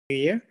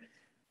Year.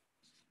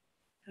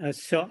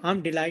 So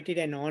I'm delighted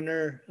and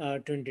honored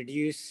to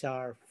introduce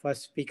our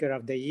first speaker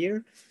of the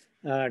year,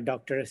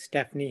 Dr.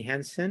 Stephanie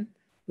Hansen,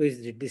 who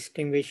is the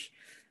distinguished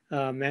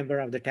member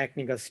of the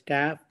technical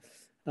staff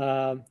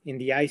in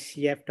the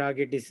ICF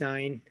Target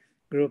Design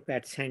Group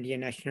at Sandia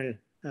National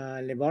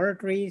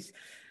Laboratories,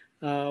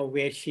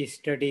 where she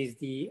studies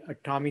the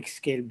atomic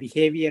scale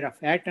behavior of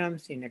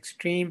atoms in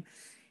extreme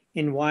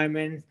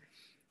environments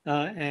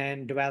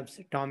and develops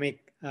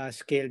atomic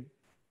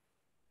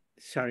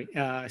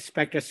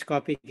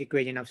spectroscopic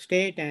equation of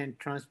state and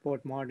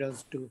transport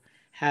models to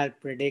help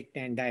predict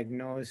and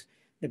diagnose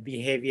the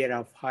behavior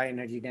of high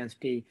energy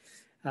density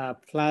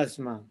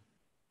plasma.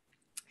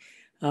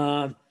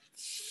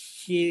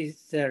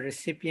 She's the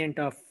recipient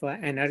of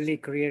an early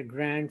career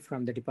grant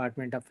from the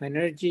Department of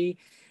Energy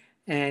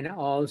and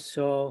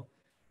also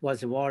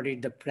was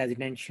awarded the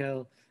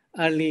Presidential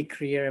Early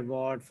Career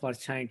Award for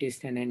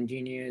Scientists and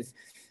Engineers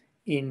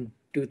in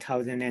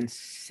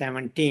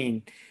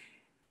 2017.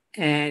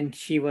 And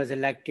she was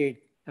elected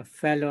a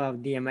Fellow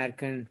of the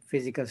American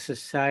Physical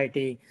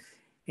Society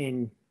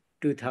in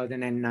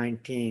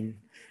 2019.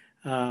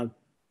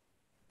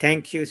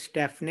 Thank you,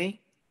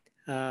 Stephanie.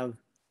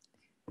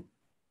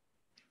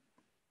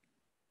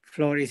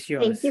 Floor is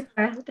yours. Thank you,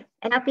 Fred,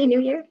 and Happy New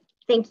Year.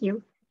 Thank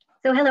you.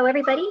 So hello,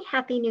 everybody.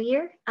 Happy New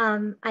Year.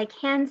 I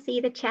can see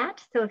the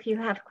chat, so if you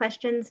have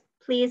questions,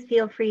 please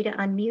feel free to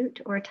unmute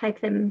or type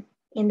them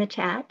in the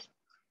chat.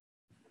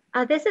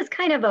 This is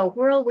kind of a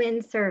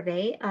whirlwind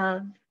survey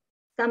of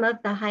some of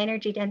the high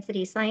energy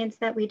density science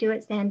that we do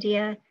at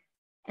Sandia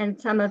and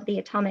some of the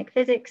atomic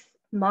physics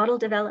model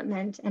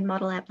development and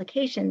model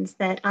applications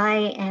that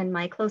I and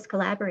my close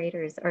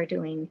collaborators are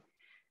doing.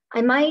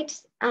 I might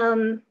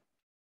turn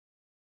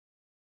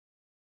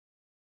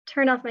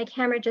off my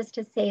camera just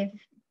to save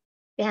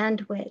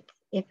bandwidth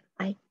if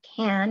I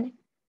can,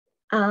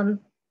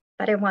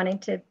 but I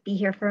wanted to be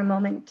here for a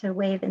moment to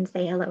wave and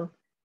say hello.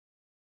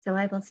 So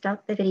I will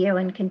stop the video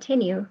and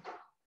continue.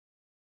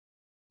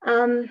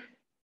 So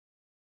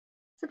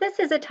this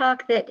is a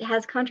talk that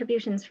has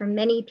contributions from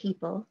many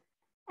people.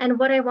 And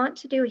what I want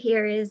to do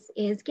here is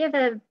give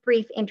a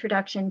brief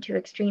introduction to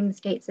extreme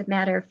states of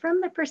matter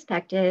from the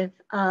perspective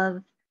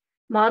of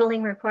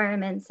modeling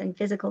requirements and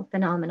physical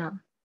phenomena.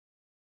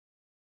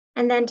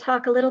 And then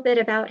talk a little bit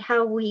about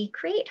how we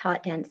create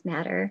hot dense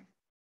matter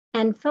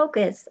and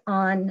focus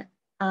on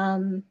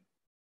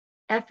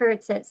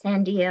efforts at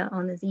Sandia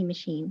on the Z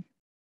machine.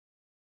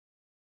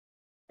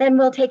 Then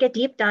we'll take a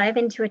deep dive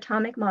into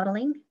atomic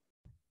modeling,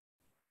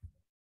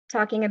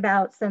 talking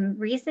about some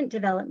recent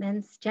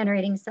developments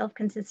generating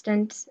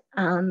self-consistent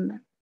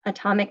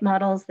atomic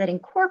models that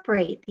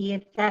incorporate the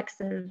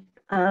effects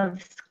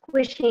of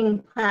squishing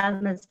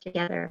plasmas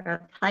together of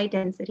high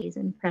densities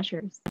and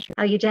pressures,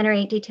 how you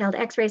generate detailed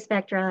X-ray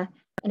spectra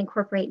and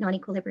incorporate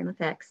non-equilibrium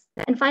effects.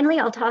 And finally,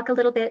 I'll talk a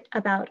little bit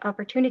about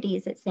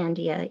opportunities at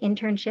Sandia,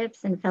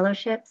 internships and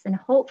fellowships, and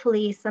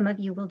hopefully some of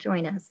you will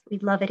join us.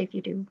 We'd love it if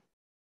you do.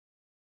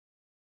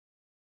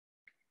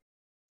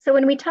 So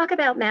when we talk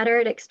about matter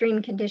at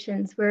extreme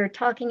conditions, we're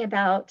talking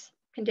about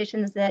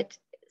conditions that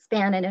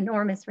span an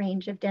enormous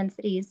range of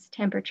densities,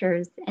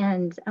 temperatures,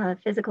 and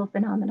physical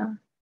phenomena.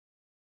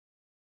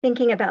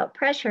 Thinking about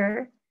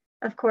pressure,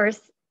 of course,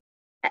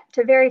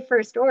 to very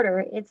first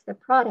order, it's the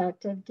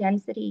product of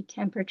density,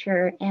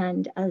 temperature,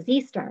 and a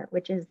Z star,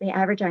 which is the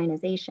average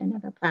ionization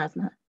of a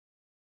plasma.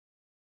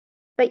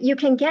 But you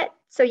can get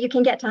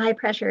to high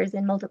pressures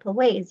in multiple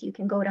ways. You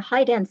can go to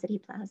high density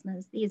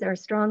plasmas. These are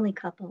strongly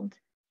coupled.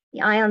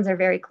 The ions are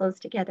very close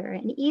together.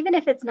 And even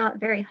if it's not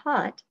very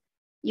hot,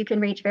 you can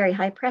reach very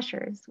high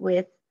pressures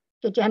with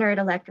degenerate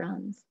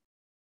electrons.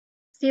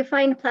 So you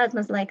find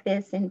plasmas like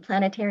this in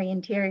planetary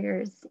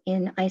interiors,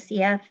 in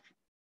ICF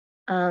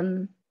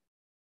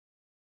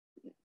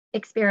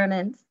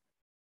experiments.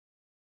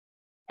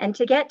 And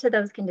to get to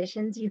those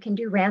conditions, you can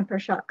do ramp or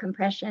shock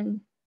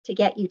compression to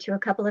get you to a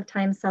couple of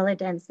times solid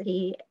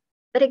density.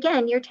 But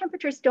again, your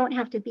temperatures don't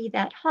have to be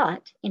that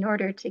hot in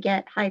order to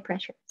get high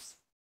pressures.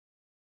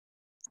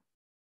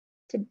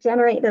 To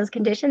generate those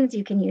conditions,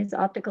 you can use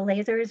optical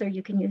lasers or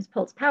you can use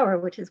pulse power,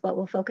 which is what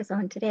we'll focus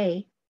on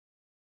today.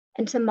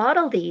 And to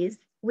model these,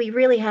 we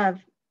really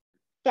have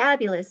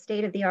fabulous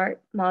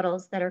state-of-the-art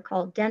models that are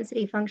called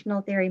density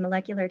functional theory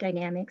molecular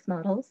dynamics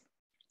models.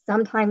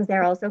 Sometimes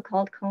they're also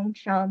called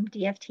Combe-Shum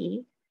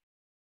DFT.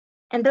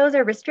 And those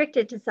are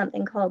restricted to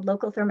something called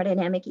local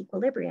thermodynamic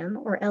equilibrium,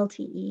 or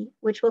LTE,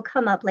 which will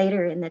come up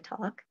later in the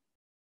talk.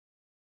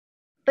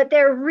 But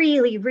they're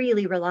really,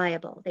 really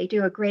reliable. They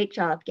do a great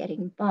job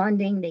getting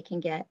bonding. They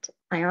can get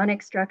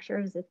ionic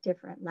structures of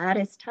different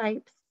lattice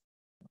types.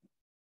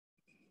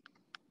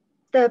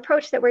 The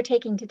approach that we're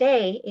taking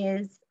today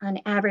is an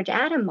average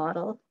atom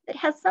model that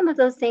has some of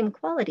those same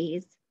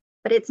qualities,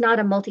 but it's not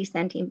a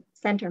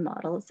multi-center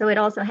model. So it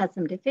also has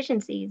some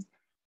deficiencies,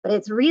 but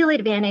its real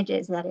advantage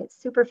is that it's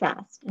super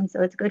fast. And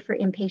so it's good for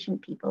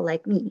impatient people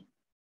like me.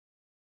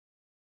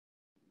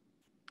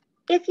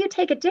 If you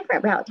take a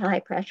different route to high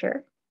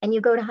pressure, and you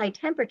go to high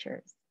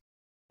temperatures,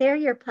 there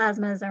your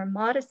plasmas are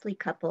modestly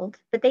coupled,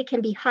 but they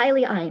can be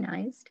highly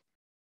ionized.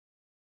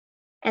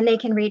 And they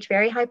can reach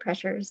very high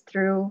pressures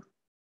through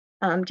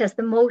just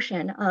the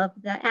motion of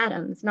the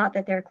atoms, not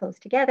that they're close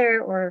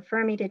together or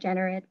Fermi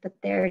degenerate, but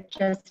they're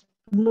just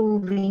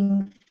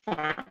moving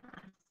fast.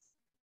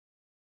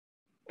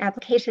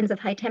 Applications of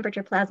high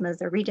temperature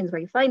plasmas or regions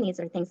where you find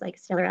these are things like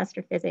stellar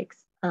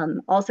astrophysics,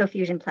 also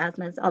fusion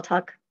plasmas. I'll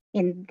talk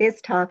in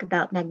this talk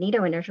about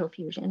magneto-inertial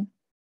fusion.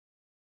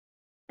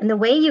 And the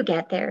way you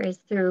get there is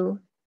through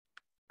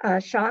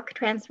shock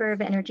transfer of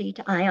energy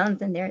to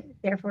ions and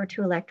therefore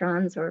to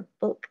electrons, or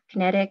bulk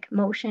kinetic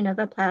motion of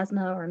a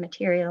plasma or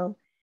material.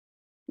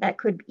 That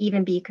could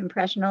even be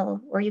compressional,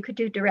 or you could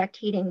do direct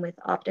heating with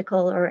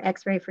optical or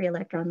X-ray free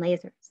electron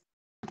lasers.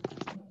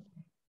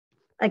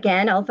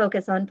 Again, I'll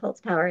focus on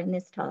pulse power in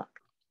this talk.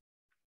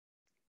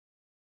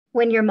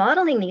 When you're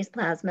modeling these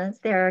plasmas,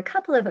 there are a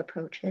couple of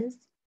approaches.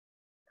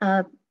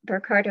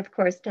 Burkhardt, of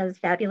course, does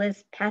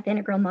fabulous path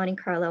integral Monte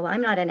Carlo.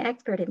 I'm not an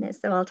expert in this,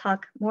 so I'll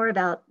talk more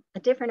about a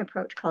different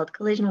approach called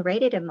collisional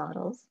radiative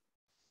models.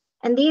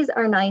 And these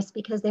are nice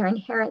because they're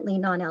inherently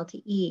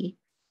non-LTE,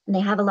 and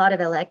they have a lot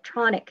of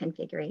electronic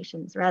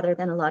configurations rather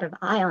than a lot of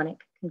ionic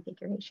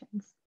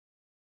configurations.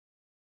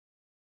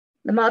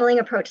 The modeling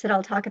approach that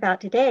I'll talk about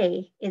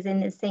today is in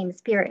the same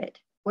spirit,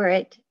 where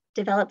it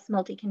develops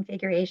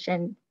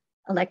multi-configuration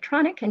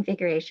electronic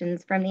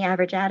configurations from the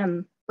average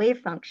atom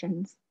wave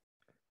functions,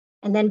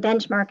 and then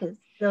benchmark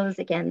those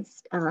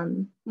against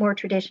more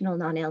traditional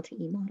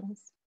non-LTE models.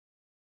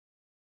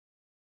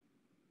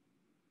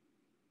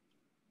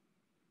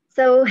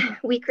 So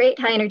we create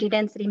high energy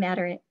density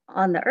matter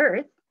on the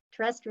Earth,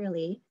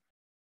 terrestrially,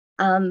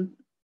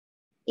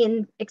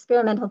 in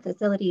experimental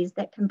facilities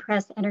that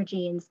compress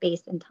energy in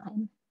space and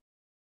time.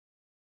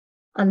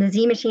 On the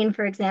Z machine,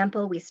 for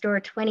example, we store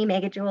 20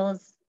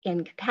 megajoules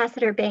in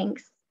capacitor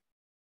banks.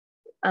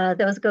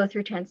 Those go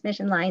through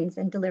transmission lines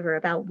and deliver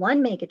about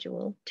 1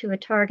 megajoule to a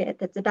target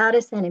that's about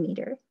a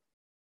centimeter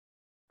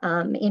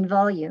in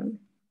volume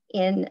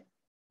in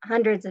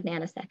hundreds of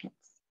nanoseconds.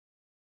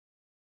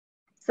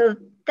 So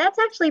that's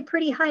actually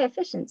pretty high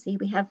efficiency.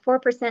 We have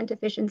 4%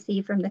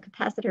 efficiency from the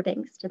capacitor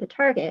banks to the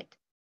target.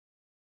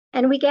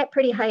 And we get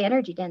pretty high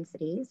energy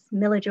densities,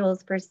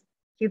 millijoules per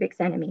cubic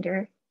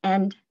centimeter,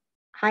 and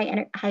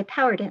high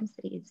power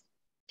densities,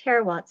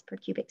 terawatts per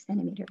cubic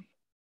centimeter.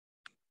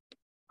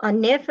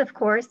 On NIF, of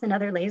course, and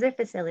other laser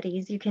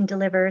facilities, you can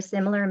deliver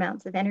similar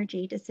amounts of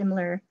energy to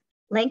similar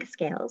length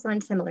scales on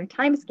similar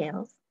time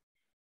scales.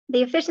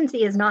 The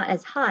efficiency is not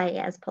as high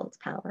as pulse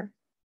power.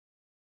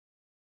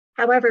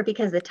 However,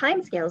 because the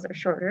time scales are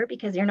shorter,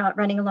 because you're not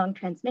running along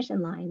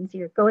transmission lines,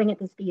 you're going at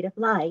the speed of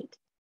light,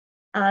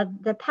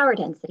 the power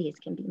densities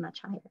can be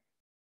much higher.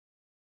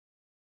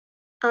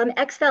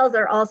 XFELs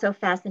are also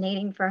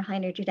fascinating for high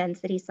energy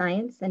density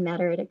science and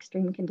matter at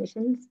extreme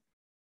conditions,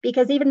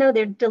 because even though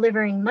they're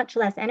delivering much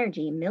less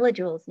energy,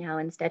 millijoules now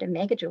instead of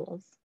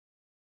megajoules,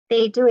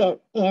 they do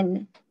it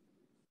in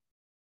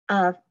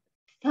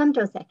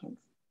femtoseconds.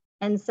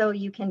 And so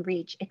you can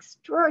reach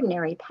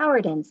extraordinary power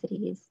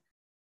densities,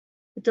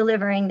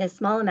 delivering this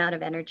small amount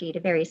of energy to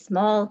very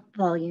small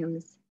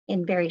volumes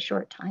in very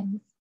short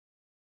times.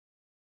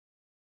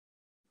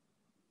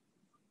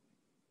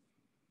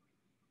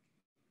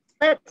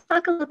 Let's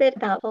talk a little bit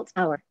about pulse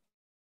power,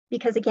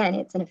 because again,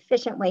 it's an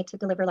efficient way to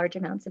deliver large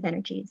amounts of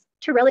energies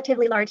to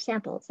relatively large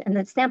samples. And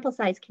the sample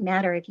size can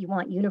matter if you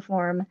want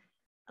uniform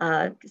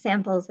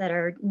samples that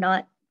are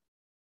not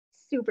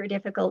super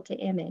difficult to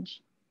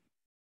image.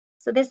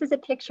 So this is a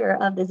picture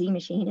of the Z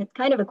machine. It's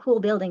kind of a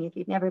cool building if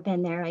you've never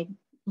been there. I'd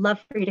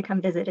love for you to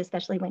come visit,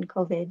 especially when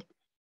COVID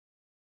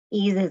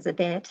eases a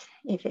bit,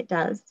 if it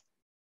does.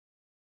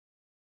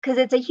 Because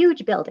it's a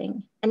huge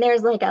building, and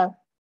there's like a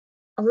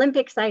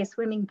Olympic-sized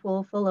swimming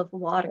pool full of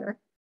water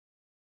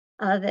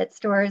that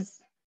stores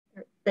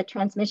the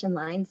transmission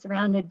line,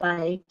 surrounded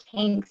by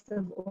tanks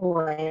of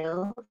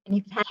oil. And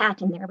if you had a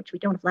cat in there, which we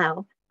don't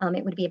allow,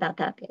 it would be about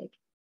that big.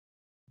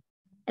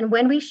 And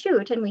when we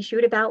shoot, and we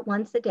shoot about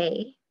once a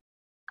day,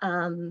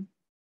 no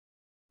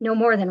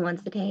more than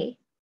once a day,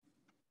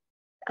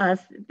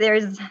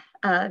 there's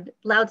a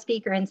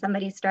loudspeaker and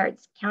somebody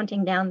starts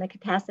counting down the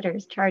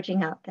capacitors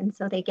charging up. And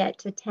so they get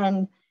to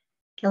 10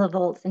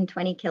 kilovolts and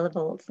 20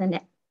 kilovolts. And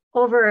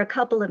over a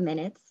couple of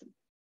minutes,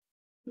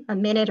 a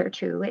minute or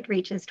two, it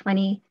reaches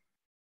 20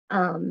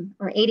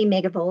 or 80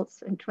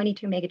 megavolts and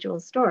 22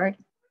 megajoules stored.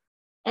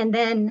 And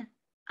then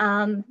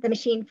the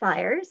machine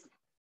fires.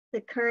 The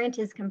current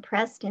is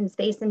compressed in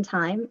space and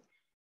time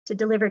to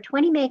deliver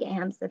 20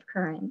 megaamps of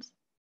current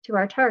to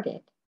our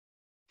target.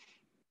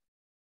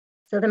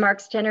 So the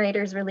Marx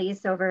generators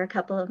release over a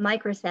couple of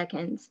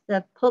microseconds.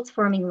 The pulse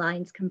forming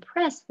lines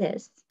compress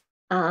this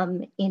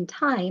in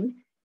time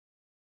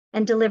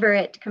and deliver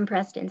it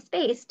compressed in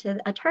space to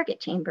a target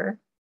chamber.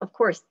 Of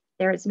course,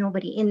 there is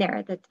nobody in there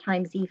at the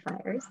time Z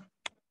fires.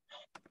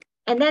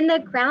 And then the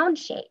ground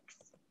shakes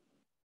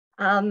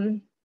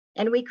and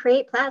we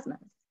create plasmas.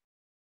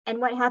 And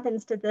what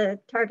happens to the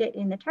target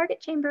in the target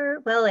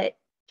chamber? Well, it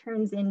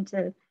turns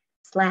into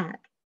slag.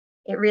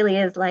 It really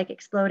is like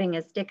exploding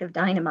a stick of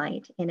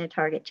dynamite in a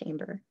target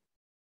chamber.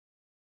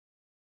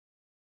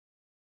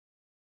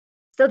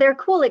 So they're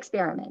cool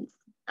experiments.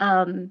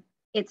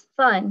 It's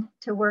fun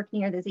to work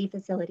near the Z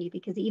facility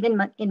because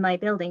even in my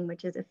building,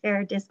 which is a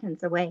fair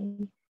distance away,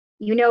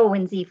 you know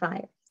when Z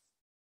fires.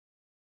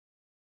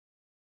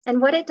 And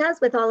what it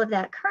does with all of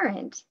that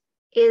current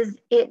is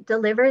it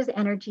delivers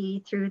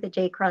energy through the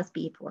J cross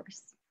B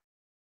force.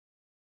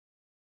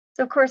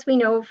 So of course we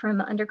know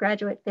from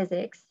undergraduate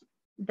physics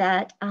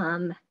that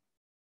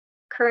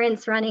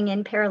currents running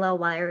in parallel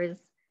wires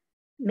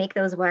make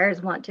those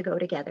wires want to go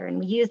together. And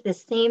we use the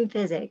same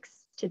physics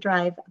to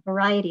drive a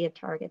variety of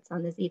targets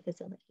on the Z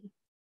facility.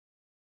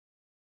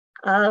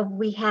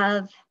 We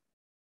have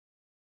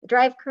the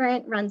drive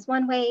current runs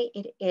one way,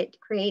 it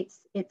creates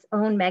its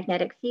own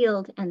magnetic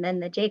field, and then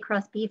the J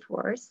cross B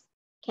force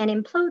can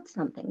implode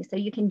something. So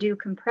you can do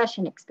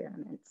compression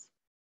experiments.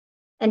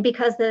 And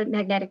because the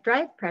magnetic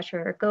drive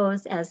pressure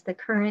goes as the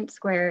current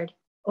squared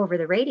over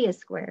the radius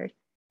squared,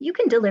 you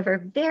can deliver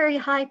very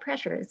high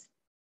pressures,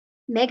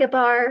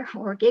 megabar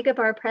or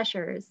gigabar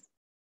pressures,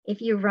 if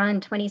you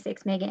run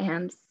 26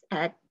 megaamps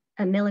at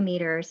a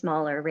millimeter or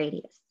smaller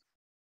radius.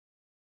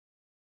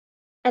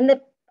 And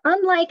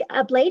unlike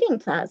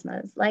ablating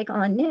plasmas, like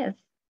on NIF,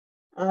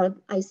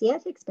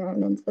 ICF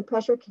experiments, the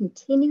pressure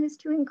continues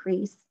to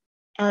increase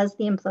as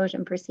the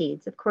implosion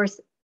proceeds. Of course,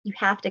 you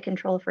have to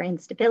control for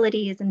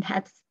instabilities, and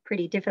that's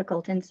pretty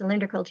difficult in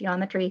cylindrical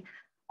geometry,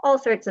 all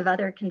sorts of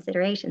other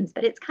considerations,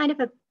 but it's kind of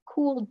a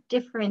cool,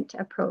 different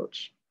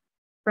approach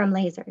from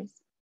lasers.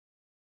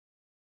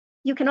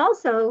 You can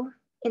also,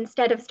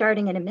 instead of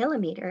starting at a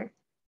millimeter,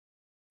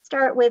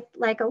 start with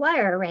like a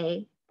wire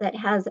array that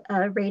has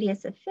a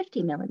radius of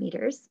 50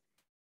 millimeters,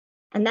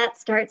 and that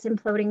starts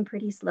imploding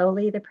pretty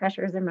slowly. The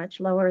pressures are much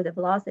lower, the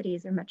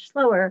velocities are much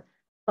slower,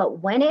 but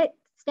when it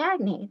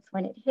stagnates,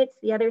 when it hits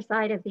the other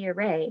side of the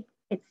array,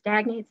 it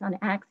stagnates on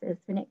axis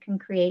and it can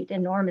create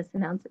enormous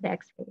amounts of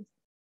X-rays.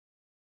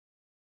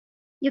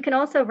 You can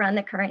also run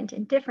the current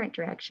in different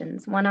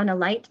directions, one on a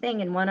light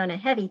thing and one on a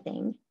heavy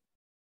thing.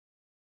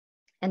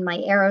 And my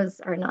arrows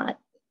are not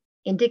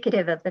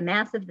indicative of the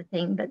mass of the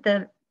thing, but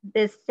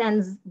this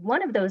sends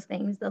one of those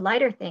things, the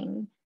lighter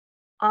thing,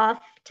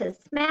 off to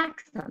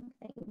smack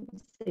something.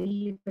 So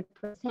you could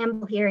put a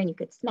sample here and you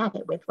could smack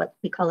it with what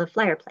we call a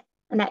flare plate,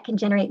 and that can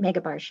generate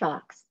megabar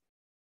shocks.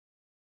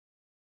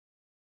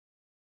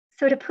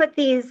 So to put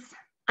these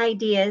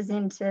ideas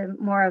into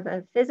more of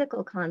a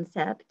physical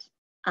concept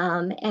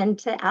and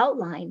to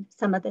outline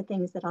some of the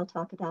things that I'll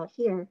talk about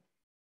here,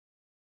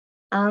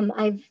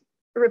 I've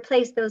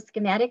replaced those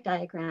schematic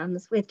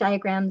diagrams with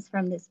diagrams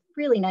from this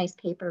really nice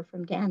paper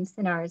from Dan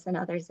Sinars and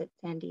others at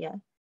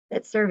Sandia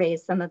that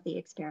surveys some of the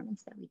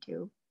experiments that we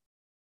do.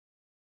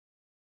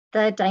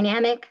 The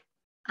dynamic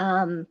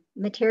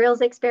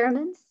materials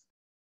experiments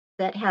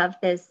that have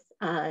this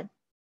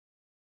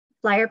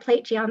flyer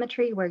plate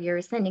geometry where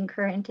you're sending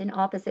current in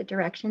opposite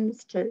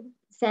directions to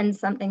send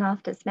something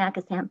off to smack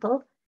a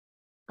sample.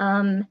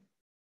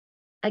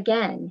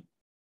 Again,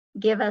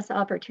 give us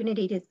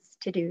opportunities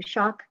to do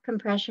shock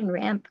compression,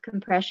 ramp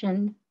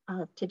compression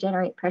to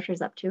generate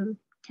pressures up to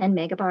 10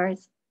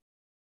 megabars.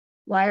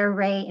 Wire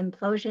array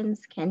implosions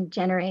can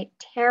generate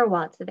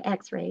terawatts of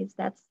X-rays.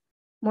 That's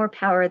more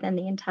power than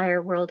the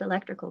entire world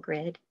electrical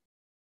grid.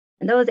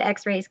 And those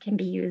X-rays can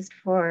be used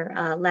for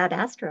lab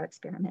astro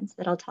experiments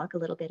that I'll talk a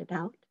little bit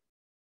about.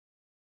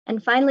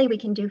 And finally, we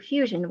can do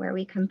fusion where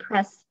we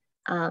compress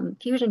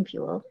fusion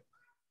fuel,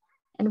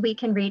 and we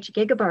can reach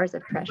gigabars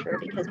of pressure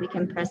because we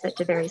compress it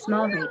to very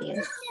small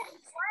radius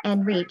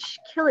and reach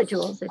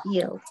kilojoules of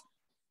yield,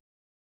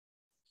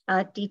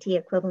 DT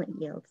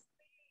equivalent yields.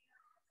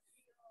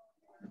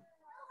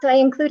 So I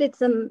included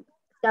some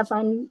stuff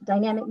on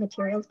dynamic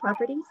materials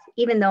properties,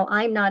 even though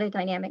I'm not a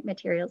dynamic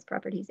materials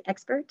properties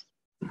expert.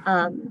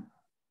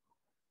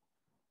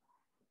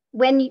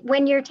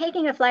 When you're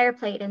taking a flyer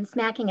plate and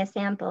smacking a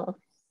sample,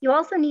 you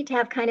also need to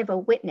have kind of a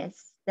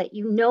witness that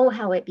you know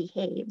how it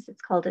behaves.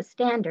 It's called a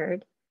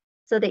standard,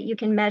 so that you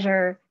can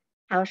measure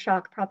how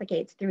shock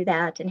propagates through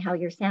that and how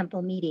your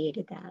sample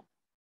mediated that.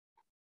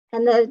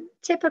 And the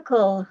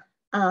typical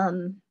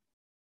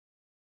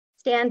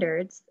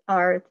standards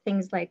are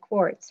things like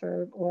quartz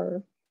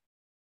or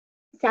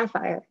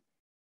sapphire.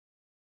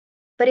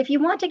 But if you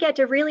want to get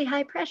to really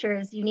high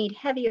pressures, you need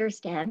heavier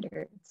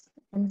standards.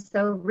 And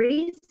so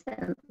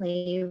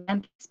recently,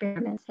 ramp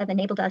experiments have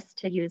enabled us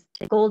to use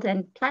gold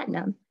and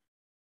platinum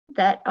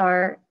that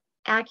are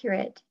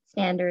accurate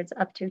standards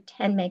up to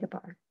 10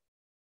 megabar.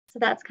 So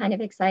that's kind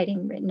of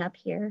exciting, written up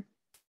here.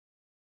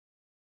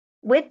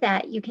 With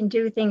that, you can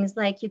do things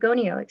like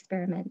Eugonio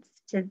experiments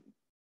to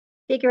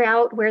figure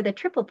out where the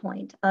triple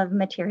point of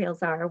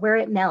materials are, where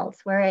it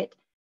melts, where it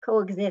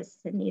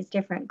coexists in these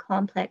different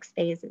complex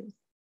phases.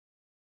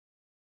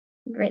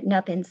 Written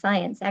up in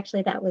Science.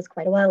 Actually, that was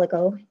quite a while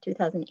ago,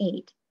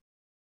 2008.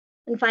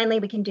 And finally,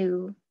 we can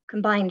do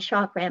combined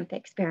shock ramp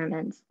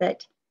experiments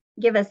that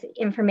give us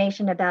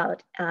information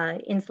about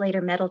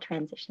insulator metal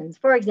transitions.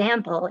 For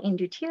example, in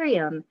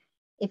deuterium,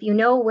 if you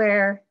know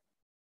where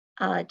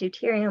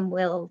deuterium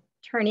will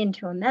turn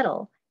into a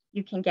metal,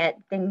 you can get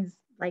things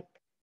like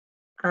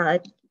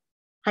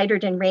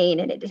hydrogen rain,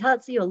 and it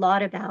tells you a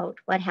lot about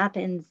what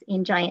happens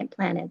in giant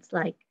planets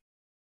like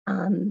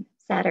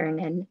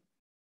Saturn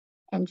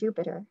and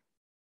Jupiter.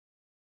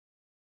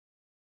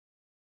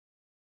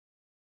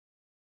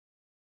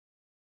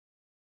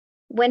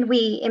 When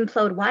we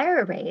implode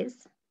wire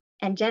arrays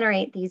and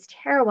generate these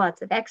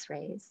terawatts of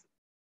X-rays,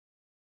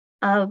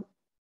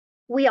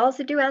 we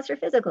also do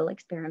astrophysical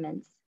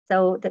experiments.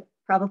 So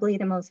probably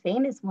the most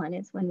famous one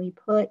is when we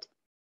put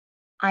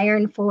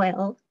iron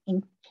foil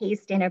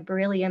encased in a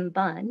beryllium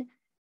bun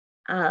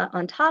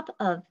on top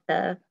of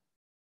the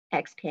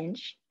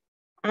X-pinch.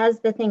 As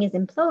the thing is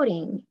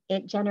imploding,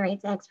 it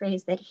generates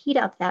X-rays that heat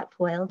up that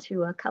foil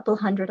to a couple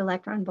hundred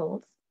electron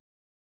volts.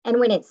 And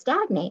when it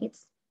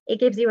stagnates, it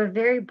gives you a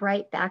very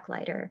bright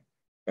backlighter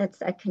that's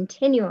a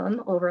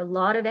continuum over a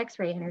lot of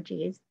X-ray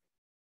energies.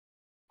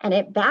 And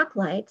it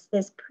backlights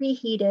this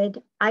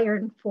preheated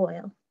iron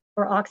foil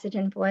or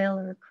oxygen foil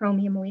or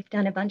chromium. We've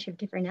done a bunch of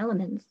different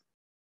elements.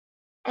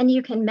 And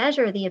you can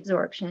measure the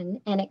absorption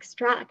and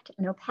extract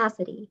an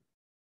opacity.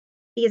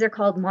 These are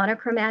called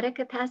monochromatic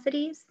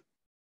opacities.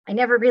 I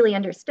never really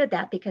understood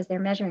that because they're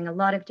measuring a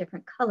lot of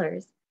different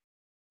colors.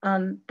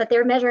 But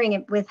they're measuring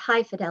it with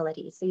high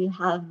fidelity. So you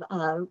have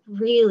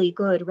really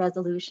good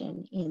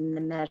resolution in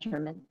the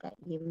measurement that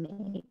you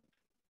make.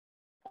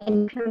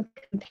 And you can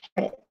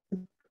compare it to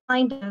the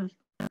kind of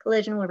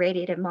collisional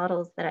irradiated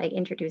models that I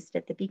introduced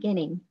at the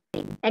beginning.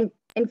 And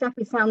in fact,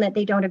 we found that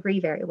they don't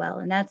agree very well.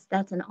 And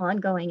that's an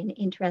ongoing and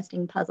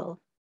interesting puzzle.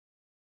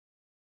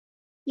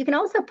 You can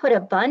also put a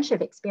bunch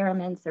of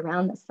experiments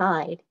around the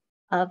side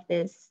of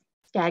this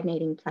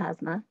stagnating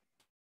plasma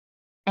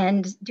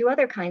and do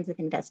other kinds of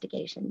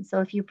investigations.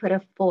 So if you put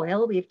a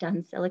foil, we've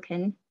done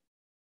silicon,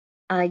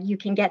 you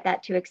can get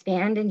that to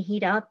expand and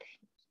heat up.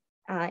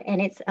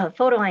 And it's a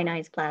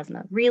photoionized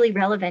plasma, really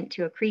relevant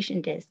to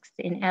accretion disks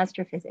in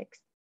astrophysics.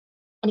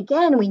 And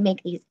again, we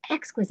make these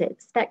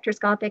exquisite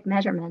spectroscopic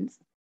measurements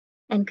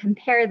and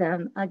compare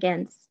them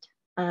against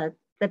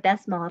the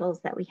best models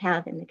that we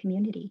have in the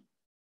community.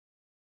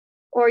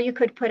 Or you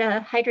could put a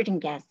hydrogen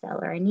gas cell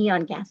or a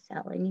neon gas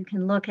cell, and you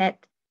can look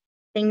at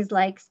things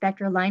like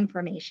spectral line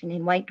formation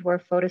in white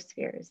dwarf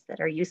photospheres that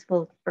are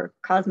useful for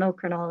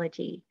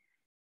cosmochronology.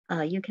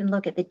 You can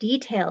look at the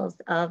details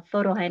of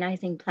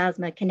photoionizing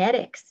plasma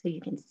kinetics, so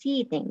you can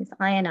see things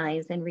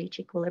ionize and reach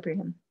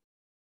equilibrium.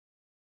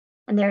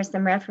 And there are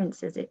some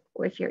references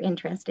if you're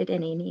interested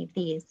in any of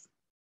these.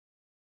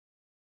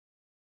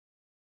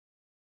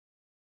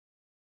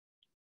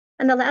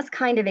 And the last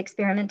kind of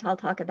experiment I'll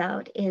talk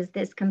about is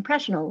this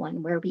compressional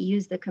one, where we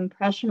use the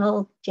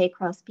compressional J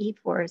cross B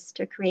force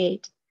to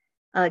create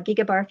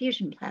gigabar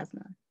fusion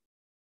plasma.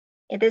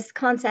 This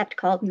concept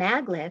called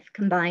maglev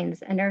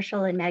combines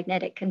inertial and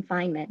magnetic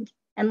confinement.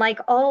 And like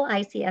all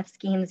ICF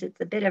schemes, it's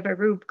a bit of a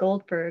Rube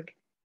Goldberg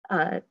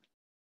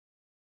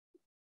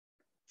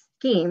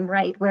scheme,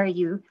 right? Where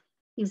you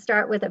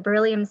start with a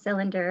beryllium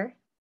cylinder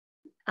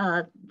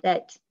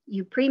that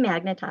you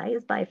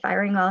pre-magnetize by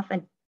firing off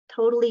a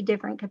totally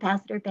different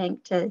capacitor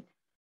bank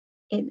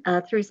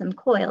through some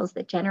coils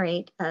that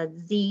generate a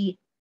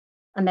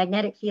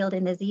magnetic field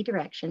in the Z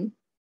direction.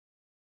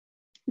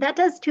 That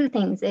does two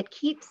things. It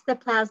keeps the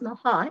plasma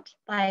hot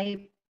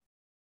by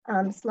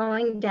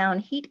slowing down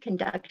heat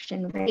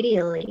conduction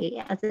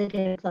radially as it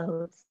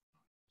implodes.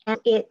 And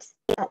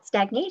at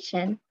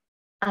stagnation,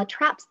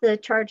 traps the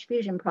charged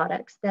fusion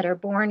products that are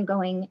born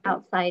going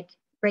outside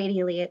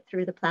radially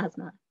through the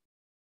plasma.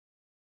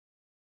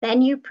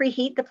 Then you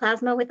preheat the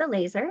plasma with a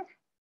laser.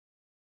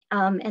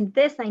 And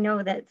this, I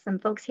know that some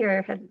folks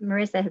here,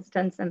 Marissa has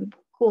done some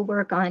cool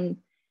work on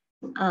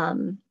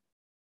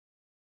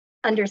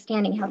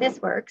understanding how this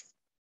works.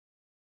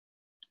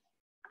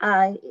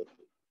 And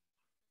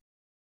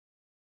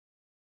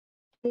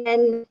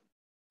then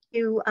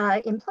you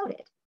implode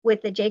it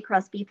with the J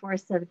cross B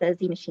force of the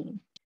Z machine.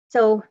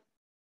 So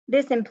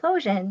this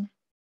implosion,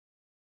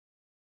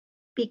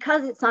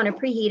 because it's on a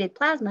preheated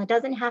plasma,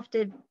 doesn't have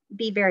to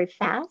be very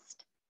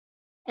fast.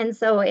 And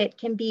so it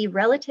can be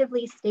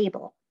relatively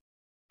stable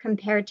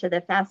compared to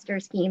the faster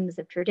schemes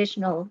of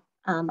traditional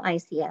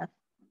ICF.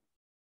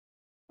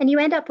 And you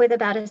end up with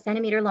about a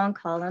centimeter long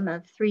column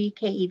of 3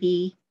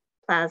 keV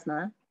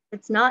plasma.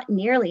 It's not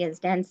nearly as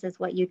dense as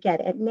what you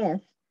get at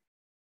NIF.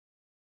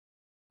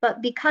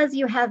 But because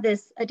you have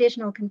this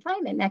additional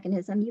confinement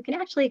mechanism, you can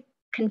actually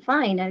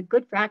confine a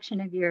good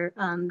fraction of your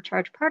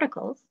charged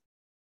particles.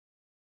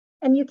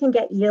 And you can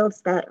get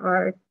yields that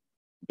are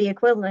the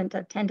equivalent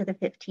of 10 to the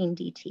 15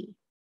 DT.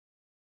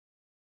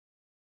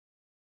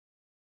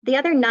 The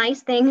other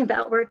nice thing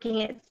about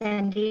working at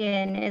Sandia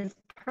and is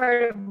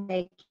part of why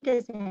I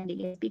came to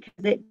Sandia is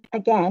because it,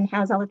 again,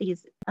 has all of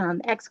these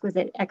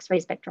exquisite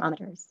X-ray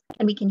spectrometers.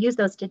 And we can use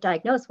those to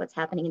diagnose what's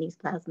happening in these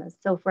plasmas.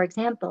 So for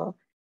example,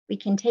 we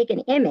can take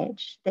an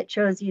image that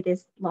shows you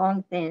this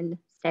long, thin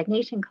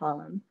stagnation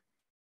column,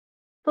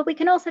 but we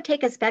can also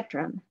take a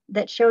spectrum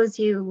that shows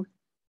you,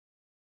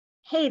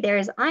 hey,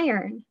 there's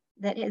iron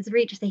that has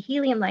reached the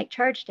helium-like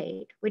charge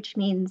state, which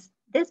means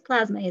this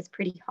plasma is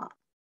pretty hot.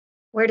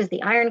 Where does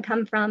the iron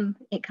come from?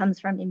 It comes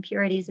from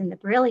impurities in the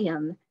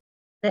beryllium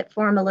that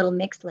form a little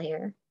mixed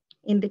layer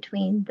in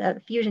between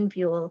the fusion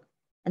fuel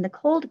and the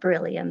cold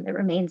beryllium that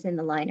remains in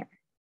the liner.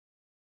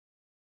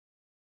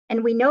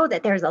 And we know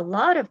that there's a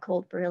lot of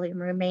cold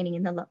beryllium remaining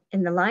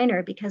in the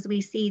liner because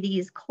we see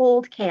these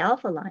cold K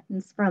alpha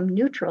lines from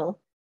neutral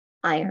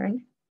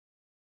iron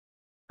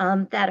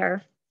that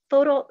are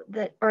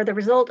the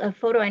result of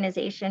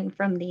photoionization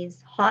from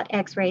these hot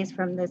X-rays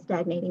from the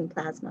stagnating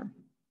plasma.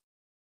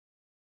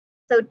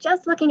 So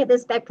just looking at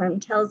this spectrum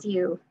tells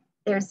you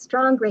there's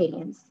strong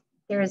gradients.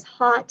 There's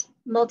hot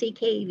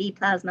multi-keV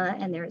plasma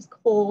and there's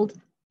cold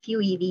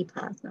few EV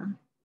plasma.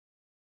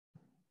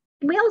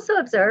 And we also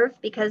observe,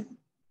 because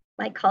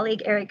my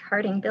colleague Eric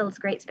Harding builds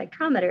great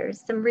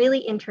spectrometers, some really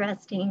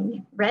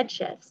interesting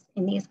redshifts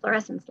in these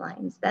fluorescence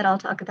lines that I'll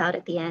talk about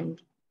at the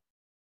end.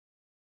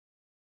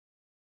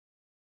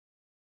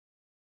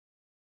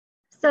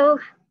 So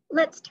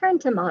let's turn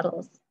to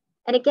models.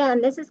 And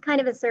again, this is kind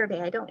of a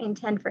survey. I don't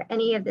intend for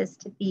any of this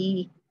to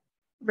be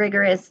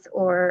rigorous,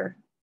 or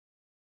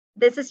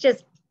this is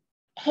just,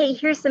 hey,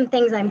 here's some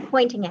things I'm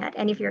pointing at.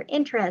 And if you're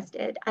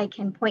interested, I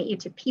can point you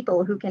to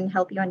people who can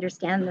help you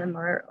understand them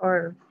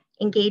or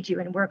engage you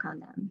and work on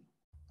them.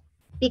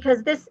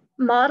 Because this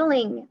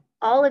modeling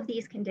all of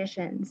these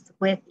conditions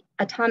with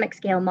atomic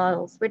scale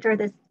models, which are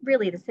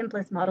really the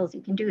simplest models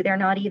you can do. They're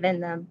not even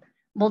the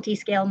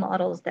multi-scale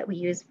models that we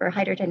use for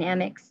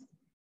hydrodynamics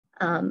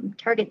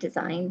target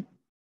design.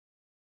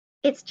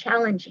 It's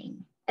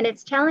challenging. And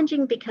it's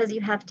challenging because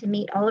you have to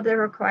meet all of the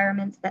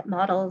requirements that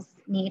models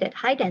need at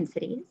high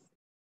densities.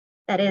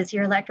 That is,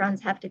 your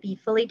electrons have to be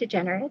fully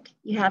degenerate.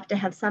 You have to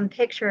have some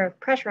picture of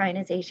pressure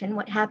ionization,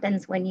 what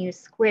happens when you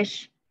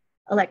squish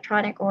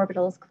electronic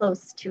orbitals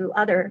close to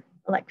other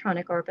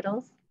electronic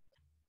orbitals.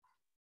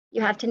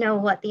 You have to know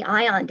what the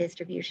ion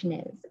distribution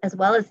is, as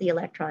well as the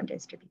electron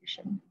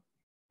distribution.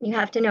 You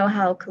have to know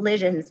how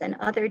collisions and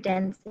other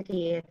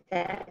density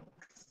effects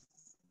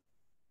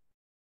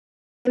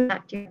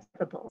impact your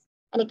observables.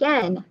 And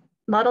again,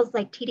 models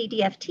like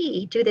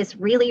TDDFT do this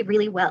really,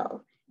 really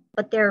well,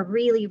 but they're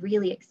really,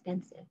 really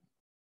expensive.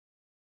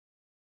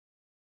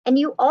 And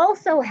you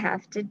also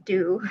have to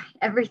do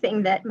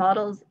everything that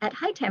models at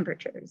high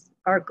temperatures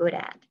are good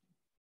at,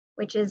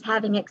 which is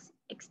having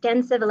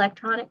extensive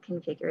electronic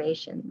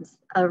configurations,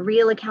 a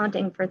real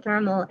accounting for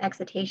thermal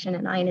excitation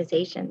and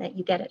ionization that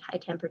you get at high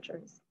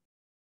temperatures,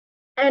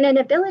 and an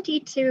ability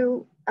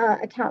to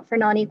account for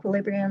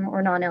non-equilibrium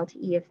or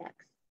non-LTE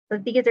effects. So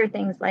these are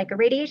things like a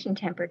radiation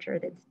temperature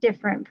that's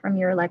different from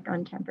your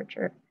electron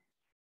temperature.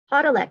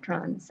 Hot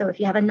electrons, so if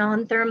you have a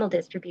non-thermal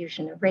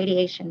distribution of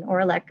radiation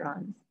or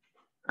electrons,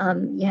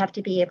 you have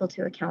to be able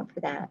to account for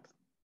that.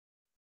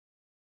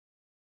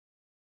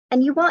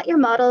 And you want your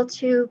model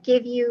to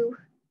give you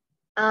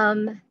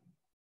a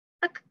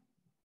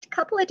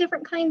couple of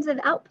different kinds of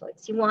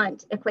outputs. You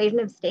want equation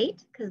of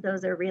state, because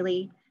those are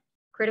really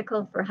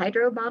critical for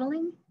hydro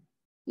modeling.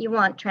 You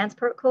want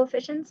transport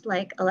coefficients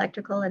like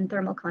electrical and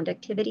thermal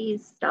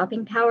conductivities,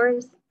 stopping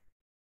powers.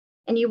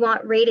 And you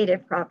want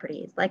radiative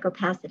properties like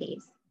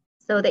opacities,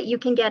 so that you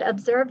can get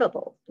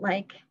observables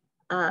like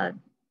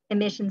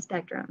emission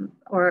spectrum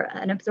or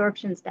an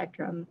absorption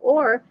spectrum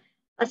or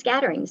a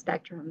scattering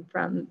spectrum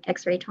from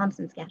X-ray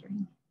Thomson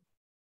scattering.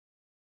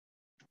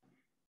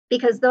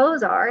 Because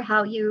those are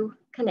how you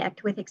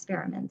connect with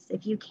experiments.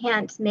 If you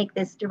can't make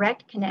this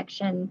direct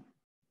connection,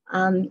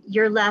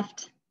 you're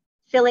left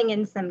filling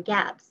in some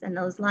gaps, and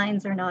those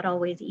lines are not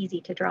always easy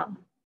to draw.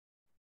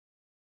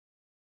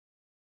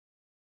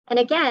 And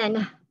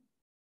again,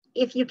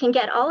 if you can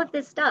get all of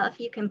this stuff,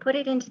 you can put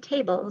it into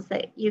tables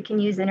that you can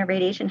use in a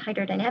radiation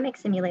hydrodynamic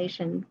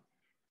simulation.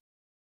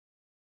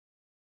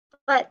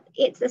 But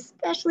it's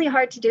especially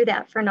hard to do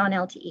that for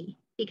non-LTE,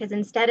 because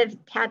instead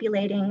of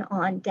tabulating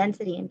on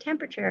density and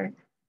temperature,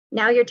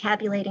 now you're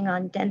tabulating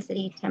on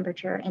density,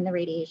 temperature, and the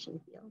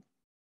radiation field.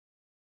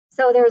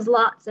 So there's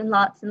lots and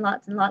lots and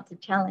lots and lots of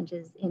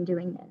challenges in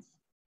doing this,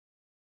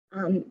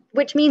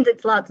 which means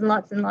it's lots and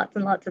lots and lots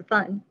and lots of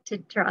fun to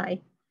try.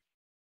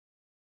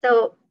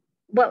 So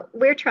what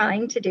we're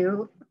trying to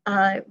do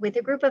with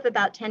a group of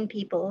about 10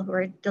 people who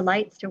are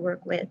delights to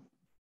work with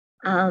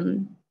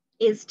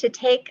is to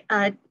take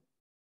a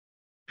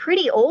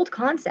pretty old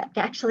concept,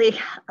 actually,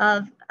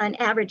 of an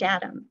average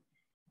atom.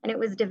 And it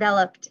was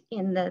developed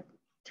in the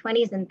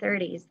 20s and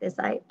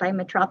 30s by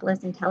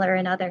Metropolis and Teller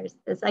and others,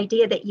 this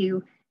idea that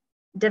you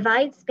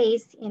divide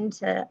space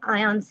into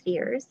ion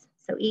spheres.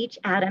 So each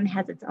atom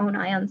has its own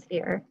ion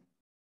sphere.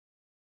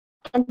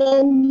 And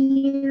then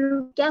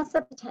you guess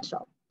a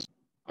potential.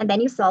 And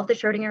then you solve the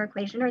Schrodinger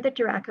equation or the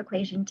Dirac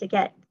equation to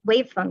get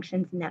wave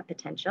functions in that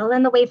potential.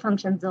 And the wave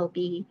functions will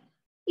be,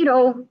 you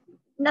know,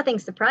 nothing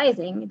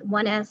surprising.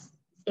 1s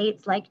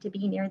states like to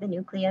be near the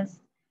nucleus.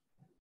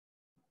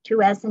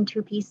 2s and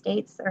 2p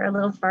states are a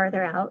little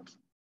farther out.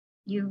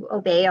 You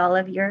obey all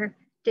of your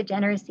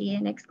degeneracy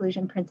and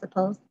exclusion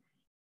principles.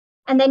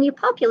 And then you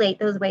populate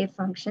those wave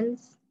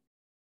functions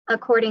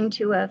according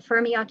to a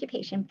Fermi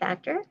occupation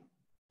factor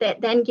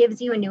that then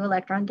gives you a new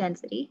electron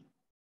density.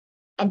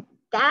 And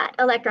that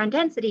electron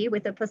density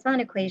with the Poisson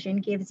equation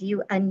gives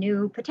you a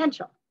new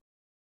potential.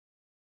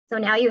 So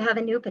now you have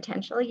a new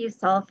potential, you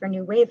solve for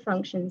new wave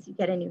functions, you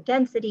get a new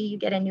density, you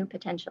get a new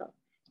potential.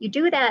 You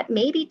do that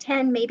maybe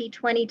 10, maybe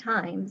 20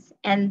 times,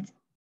 and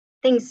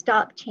things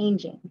stop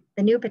changing.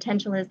 The new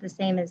potential is the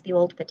same as the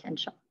old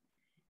potential.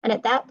 And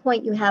at that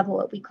point, you have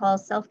what we call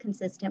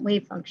self-consistent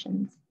wave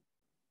functions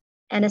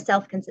and a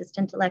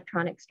self-consistent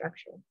electronic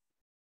structure.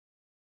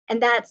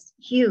 And that's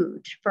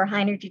huge for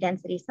high energy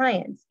density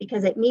science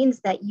because it means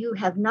that you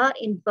have not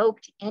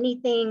invoked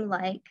anything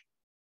like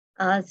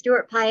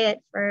Stewart Pyatt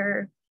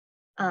for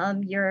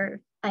your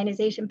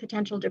ionization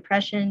potential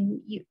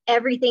depression.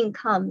 Everything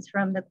comes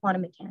from the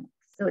quantum mechanics.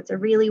 So it's a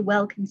really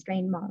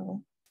well-constrained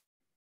model.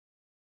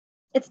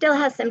 It still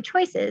has some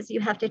choices.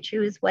 You have to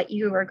choose what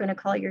you are going to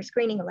call your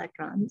screening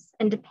electrons.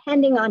 And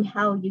depending on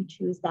how you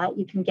choose that,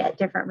 you can get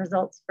different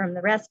results from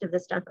the rest of the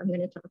stuff I'm going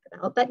to talk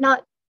about, but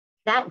not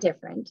that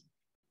different.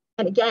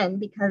 And again,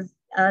 because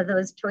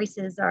those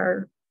choices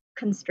are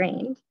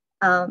constrained,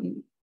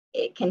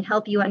 it can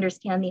help you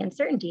understand the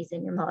uncertainties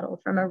in your model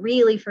from a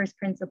really first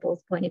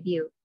principles point of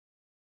view.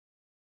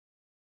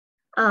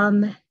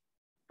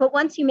 But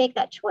once you make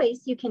that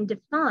choice, you can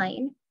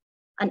define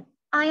an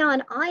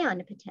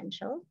ion-ion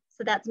potential.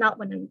 So that's not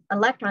what an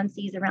electron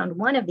sees around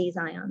one of these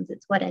ions,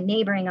 it's what a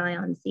neighboring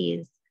ion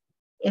sees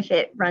if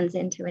it runs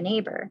into a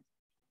neighbor.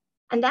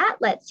 And that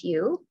lets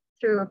you,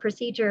 through a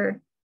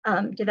procedure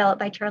developed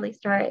by Charlie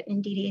Starrett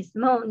and Didier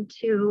Simon,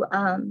 to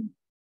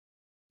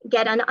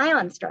get an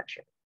ion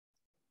structure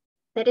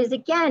that is,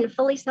 again,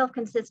 fully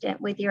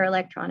self-consistent with your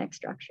electronic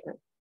structure.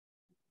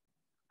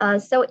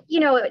 So,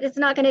 it's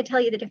not going to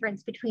tell you the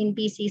difference between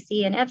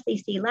BCC and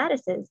FCC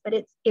lattices, but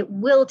it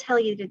will tell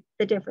you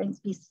the difference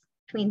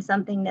between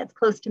something that's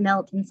close to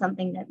melt and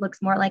something that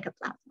looks more like a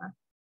plasma.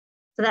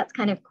 So that's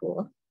kind of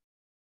cool.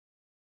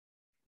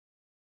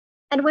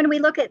 And when we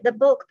look at the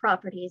bulk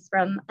properties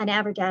from an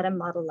average atom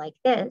model like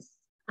this,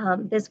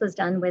 this was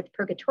done with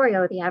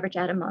Purgatorio, the average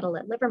atom model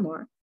at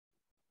Livermore,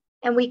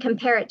 and we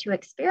compare it to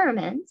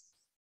experiments.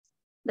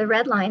 The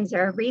red lines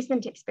are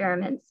recent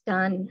experiments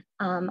done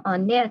on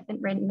NIF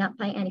and written up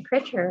by Annie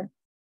Critcher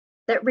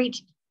that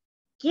reached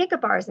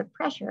gigabars of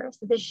pressure.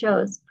 So this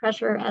shows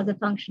pressure as a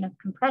function of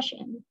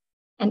compression.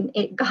 And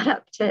it got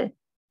up to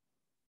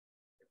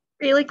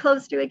really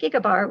close to a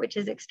gigabar, which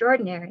is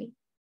extraordinary.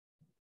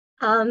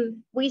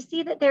 We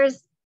see that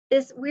there's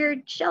this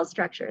weird shell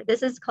structure.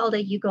 This is called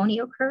a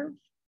Eugonio curve,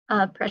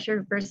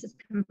 pressure versus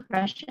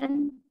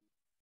compression.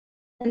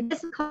 And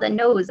this is called the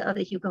nose of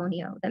the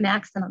Eugonio, the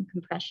maximum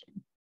compression.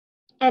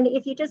 And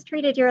if you just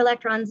treated your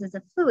electrons as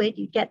a fluid,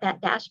 you'd get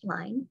that dashed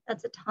line.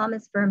 That's a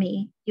Thomas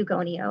Fermi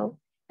Eugonio.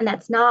 And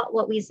that's not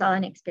what we saw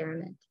in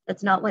experiment.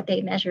 That's not what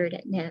they measured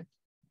at NIF.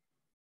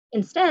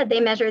 Instead, they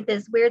measured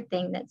this weird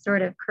thing that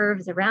sort of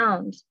curves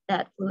around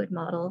that fluid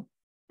model.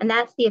 And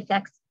that's the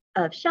effects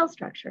of shell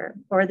structure,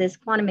 or this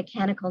quantum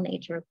mechanical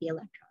nature of the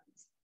electrons.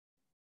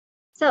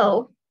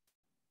 So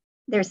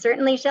there's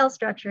certainly shell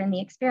structure in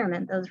the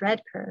experiment, those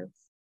red curves.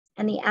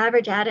 And the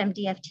average atom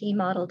DFT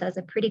model does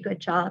a pretty good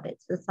job.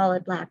 It's the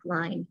solid black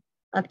line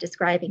of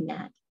describing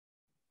that.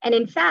 And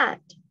in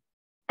fact,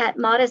 at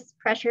modest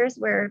pressures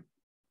where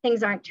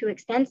things aren't too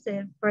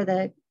expensive for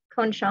the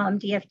Kohn-Sham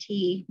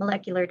DFT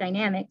molecular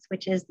dynamics,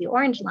 which is the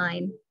orange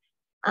line,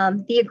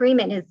 the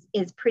agreement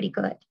is pretty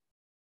good.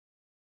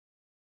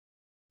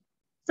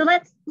 So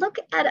let's look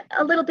at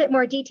a little bit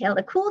more detail.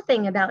 The cool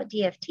thing about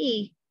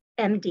DFT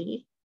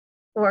MD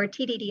or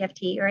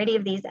TDDFT or any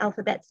of these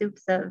alphabet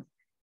soups of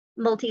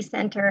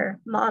multi-center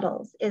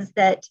models is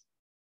that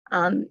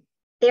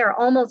they are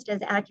almost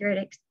as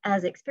accurate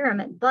as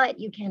experiment, but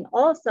you can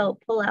also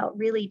pull out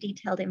really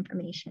detailed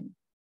information.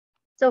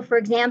 So for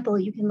example,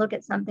 you can look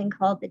at something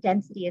called the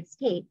density of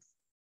states.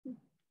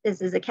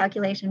 This is a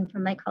calculation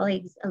from my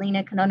colleagues,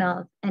 Alina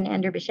Kononov and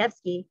Andrew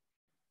Bishevsky.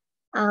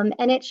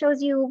 And it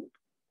shows you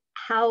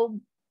how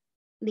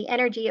the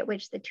energy at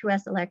which the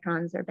 2s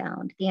electrons are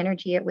bound, the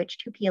energy at which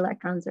 2p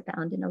electrons are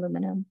bound in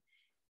aluminum,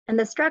 and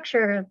the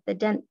structure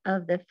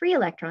of the free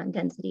electron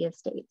density of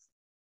states.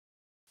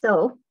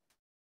 So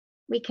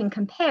we can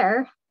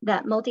compare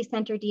that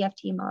multi-center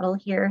DFT model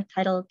here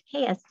titled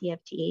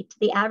KSDFT to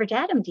the average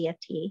atom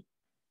DFT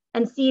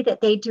and see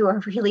that they do a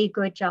really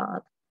good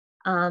job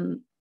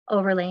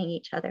overlaying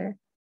each other.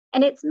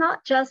 And it's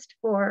not just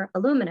for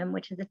aluminum,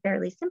 which is a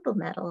fairly simple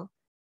metal,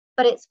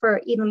 but it's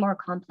for even more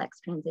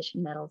complex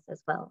transition metals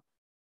as well.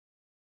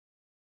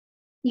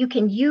 You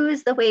can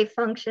use the wave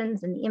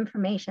functions and the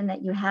information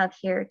that you have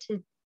here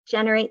to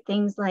generate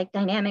things like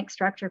dynamic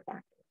structure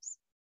factors.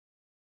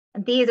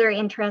 And these are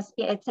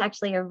interesting. It's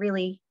actually a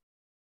really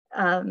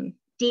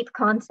deep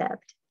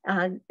concept.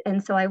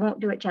 And so I won't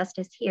do it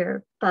justice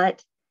here,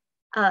 but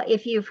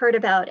if you've heard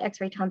about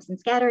X-ray Thompson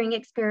scattering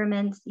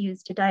experiments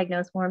used to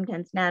diagnose warm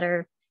dense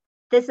matter,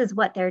 this is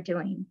what they're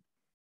doing.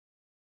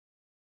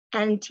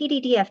 And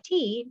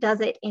TDDFT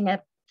does it in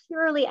a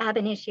purely ab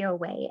initio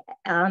way.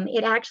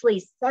 It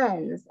actually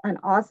sends an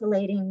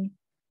oscillating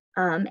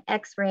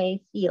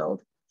X-ray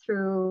field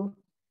through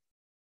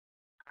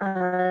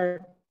and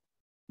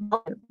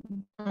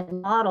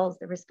models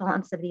the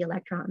response of the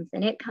electrons.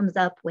 And it comes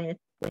up with,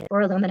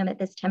 for aluminum at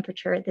this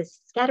temperature,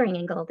 this scattering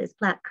angle, this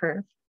flat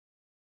curve.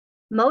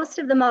 Most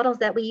of the models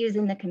that we use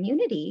in the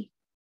community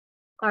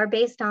are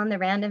based on the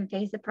random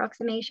phase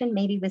approximation,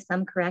 maybe with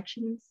some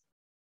corrections,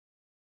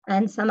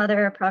 and some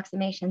other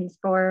approximations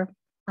for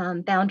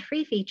bound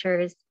free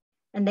features.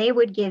 And they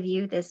would give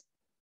you this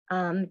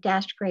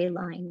dashed gray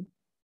line.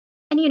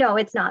 And you know,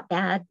 it's not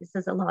bad. This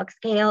is a log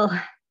scale,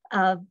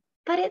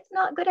 but it's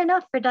not good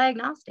enough for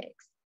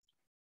diagnostics.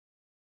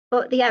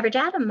 But the average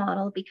atom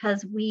model,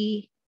 because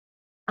we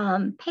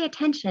pay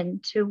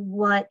attention to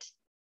what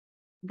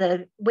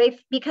the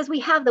wave, because we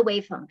have the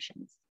wave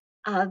functions,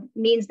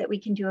 means that we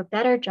can do a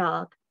better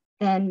job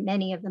than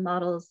many of the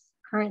models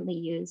currently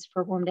used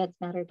for warm dense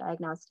matter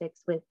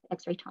diagnostics with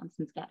X-ray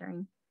Thomson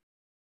scattering.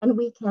 And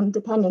we can,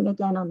 depending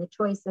again on the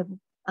choice of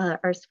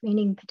our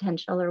screening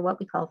potential, or what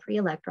we call free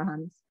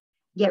electrons,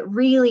 get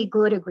really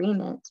good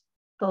agreement,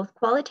 both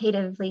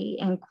qualitatively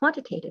and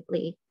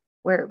quantitatively,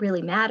 where it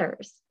really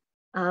matters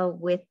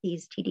with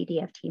these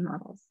TDDFT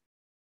models.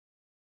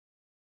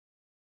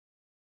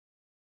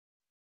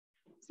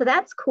 So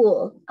that's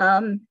cool.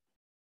 But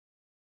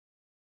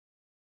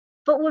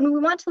when we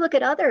want to look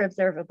at other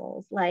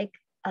observables like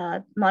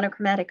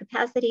monochromatic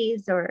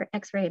opacities or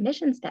X-ray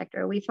emission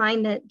spectra, we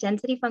find that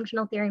density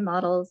functional theory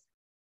models,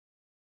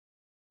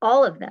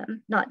 all of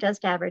them, not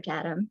just average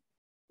atom,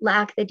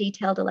 lack the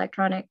detailed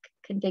electronic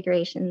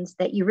configurations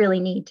that you really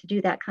need to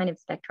do that kind of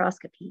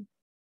spectroscopy.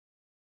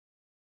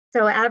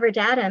 So average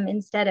atom,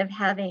 instead of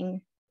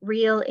having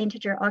real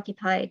integer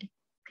occupied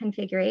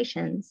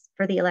configurations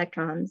for the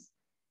electrons,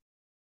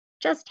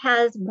 just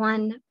has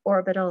one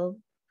orbital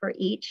for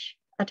each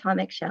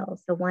atomic shell.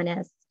 So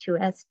 1s,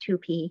 2s,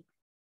 2p.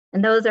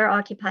 And those are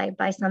occupied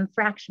by some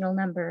fractional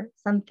number,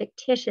 some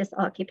fictitious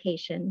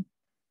occupation.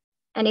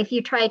 And if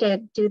you try to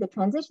do the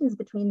transitions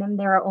between them,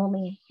 there are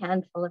only a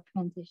handful of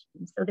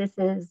transitions. So this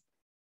is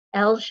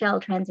L shell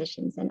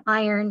transitions in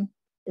iron.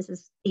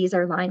 These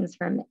are lines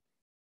from,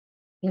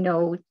 you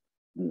know,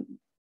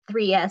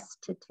 3s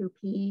to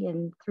 2p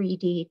and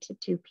 3d to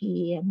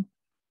 2p and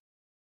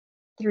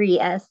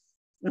 3s,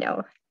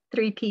 no,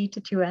 3p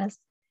to 2s,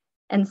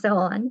 and so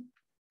on.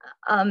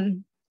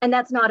 And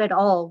that's not at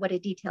all what a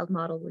detailed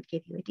model would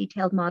give you. A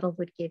detailed model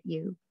would give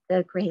you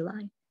the gray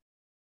line.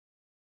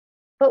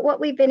 But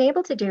what we've been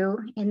able to do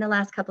in the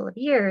last couple of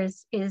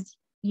years is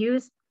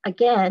use,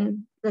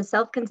 again, the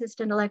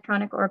self-consistent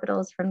electronic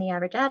orbitals from the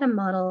average atom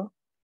model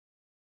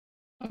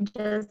and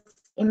just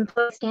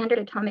employ standard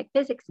atomic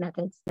physics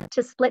methods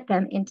to split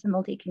them into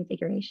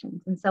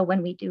multi-configurations. And so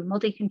when we do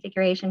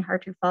multi-configuration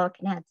Hartree-Fock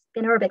and add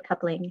spin orbit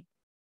coupling,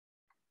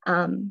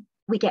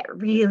 we get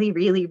really,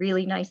 really,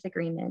 really nice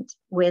agreement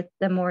with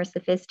the more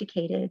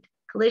sophisticated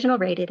collisional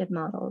radiative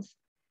models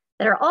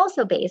that are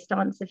also based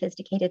on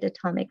sophisticated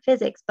atomic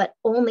physics, but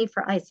only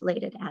for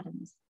isolated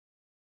atoms.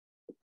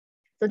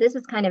 So this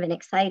is kind of an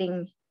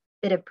exciting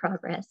bit of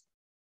progress.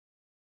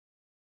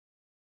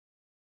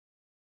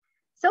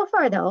 So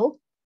far though,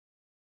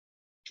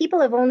 people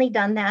have only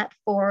done that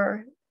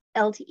for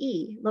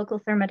LTE, local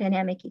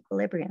thermodynamic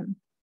equilibrium.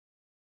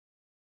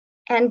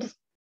 And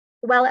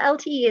while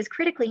LTE is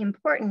critically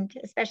important,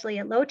 especially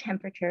at low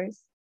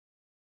temperatures,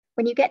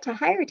 when you get to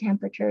higher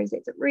temperatures,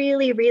 it's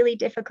really, really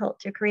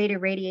difficult to create a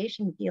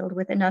radiation field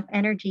with enough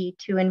energy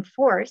to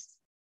enforce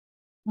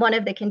one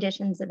of the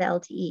conditions of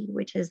LTE,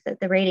 which is that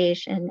the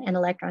radiation and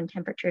electron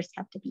temperatures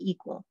have to be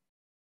equal.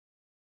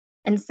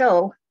 And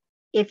so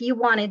if you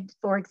wanted,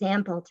 for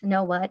example, to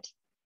know what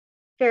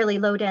fairly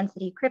low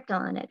density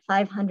krypton at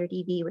 500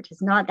 eV, which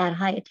is not that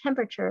high a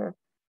temperature,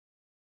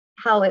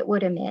 how it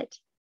would emit,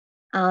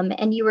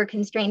 and you were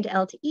constrained to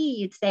LTE,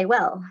 you'd say,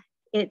 well,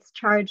 it's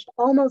charged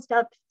almost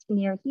up to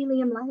near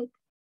helium-like.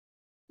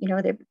 You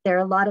know, there are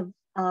a lot of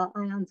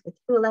ions with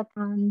 2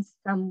 electrons,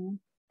 some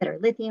that are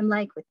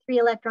lithium-like with 3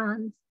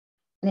 electrons,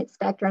 and its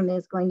spectrum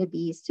is going to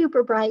be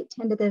super bright,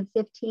 10 to the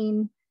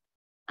 15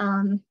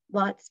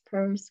 watts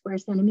per square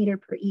centimeter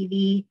per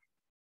EV,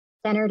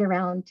 centered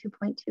around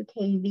 2.2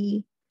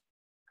 keV.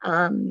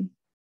 And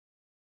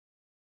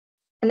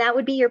that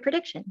would be your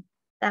prediction.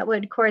 That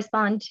would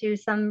correspond to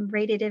some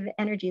radiative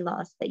energy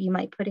loss that you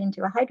might put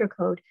into a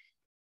hydrocode.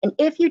 And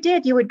if you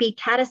did, you would be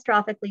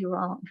catastrophically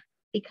wrong,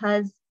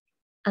 because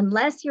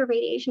unless your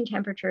radiation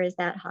temperature is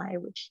that high,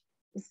 which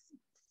is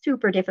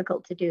super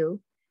difficult to do,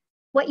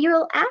 what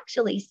you'll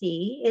actually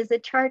see is a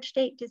charge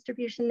state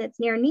distribution that's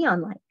near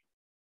neon-like,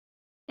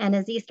 and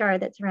a Z-star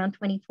that's around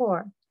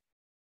 24,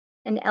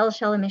 an L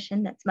shell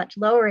emission that's much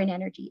lower in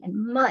energy and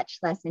much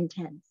less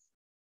intense.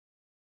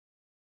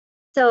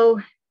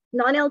 So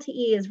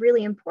non-LTE is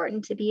really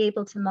important to be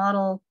able to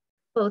model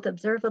both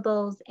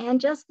observables and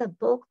just the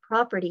bulk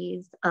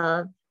properties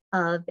of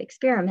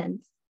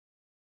experiments.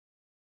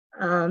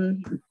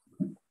 And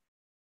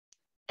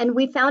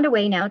we found a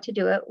way now to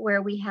do it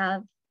where we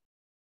have,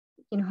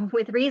 you know,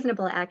 with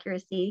reasonable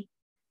accuracy,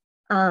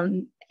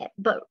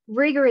 but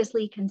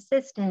rigorously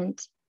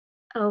consistent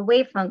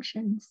wave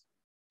functions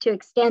to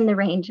extend the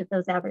range of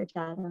those average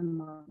atom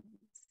moments.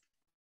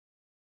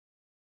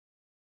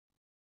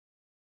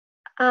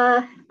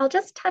 I'll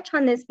just touch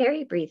on this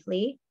very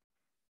briefly.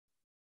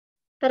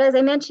 But as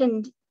I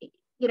mentioned,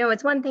 you know,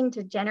 it's one thing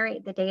to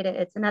generate the data,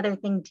 it's another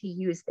thing to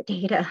use the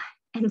data.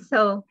 And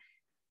so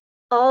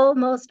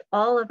almost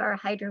all of our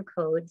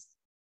hydrocodes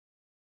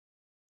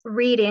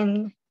read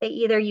in, they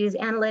either use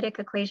analytic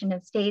equation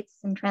of states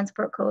and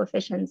transport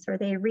coefficients, or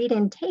they read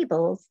in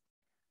tables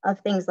of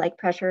things like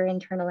pressure,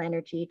 internal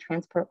energy,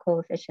 transport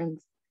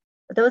coefficients.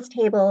 But those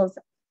tables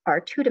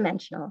are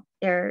two-dimensional.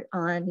 They're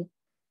on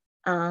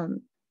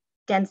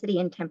density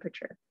and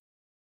temperature.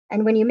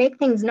 And when you make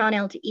things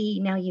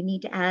non-LTE, now you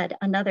need to add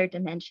another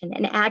dimension.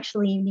 And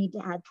actually you need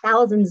to add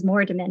thousands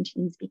more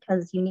dimensions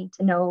because you need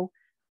to know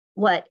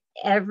what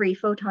every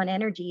photon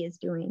energy is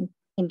doing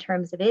in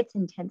terms of its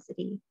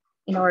intensity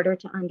in order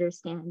to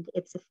understand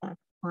its effect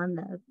on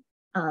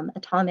the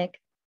atomic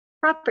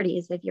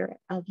properties of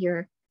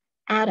your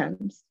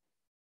atoms.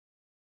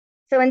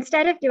 So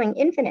instead of doing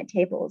infinite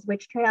tables,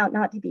 which turn out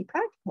not to be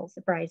practical,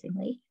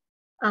 surprisingly,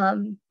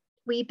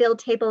 we build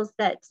tables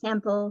that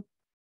sample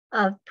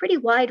a pretty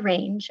wide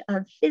range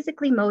of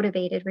physically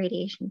motivated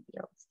radiation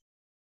fields.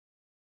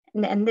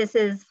 And this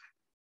is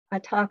a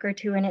talk or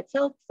two in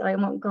itself, so I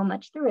won't go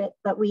much through it,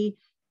 but we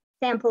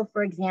sample,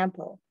 for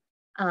example,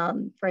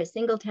 for a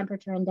single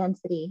temperature and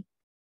density,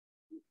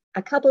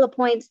 a couple of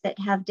points that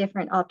have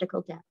different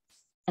optical depths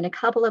and a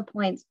couple of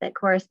points that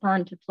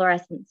correspond to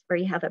fluorescence, where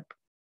you have a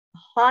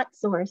hot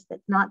source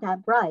that's not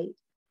that bright,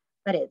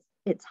 but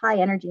it's high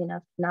energy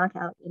enough to knock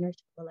out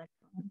inertial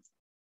electrons.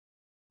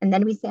 And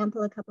then we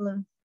sample a couple of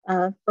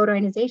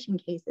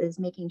photoionization cases,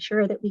 making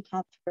sure that we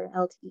capture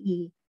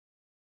LTE.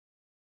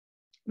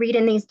 Read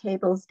in these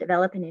tables,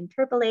 develop an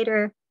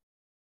interpolator.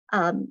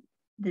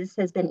 This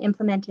has been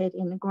implemented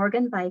in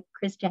Gorgon by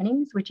Chris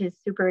Jennings, which is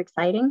super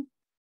exciting.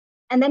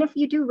 And then if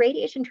you do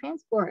radiation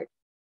transport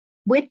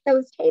with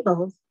those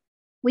tables,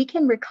 we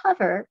can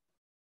recover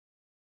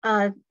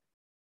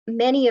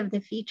many of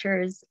the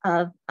features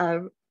of a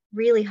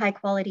really high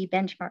quality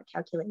benchmark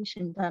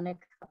calculation done a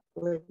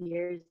couple of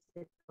years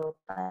ago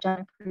by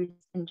John Cruz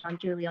and John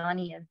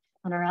Giuliani of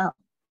NRL.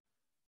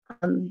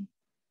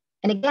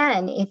 And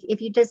again, if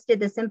you just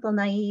did the simple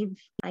naive,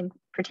 I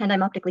pretend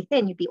I'm optically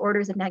thin, you'd be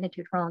orders of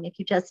magnitude wrong. If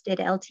you just did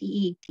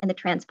LTE and the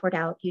transport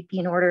out, you'd be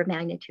an order of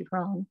magnitude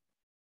wrong.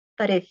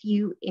 But if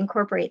you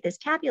incorporate this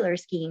tabular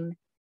scheme,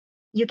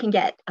 you can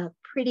get a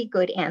pretty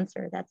good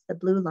answer. That's the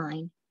blue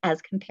line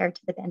as compared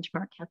to the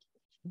benchmark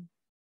calculation.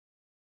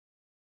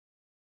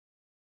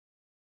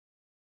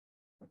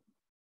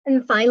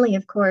 And finally,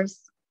 of course,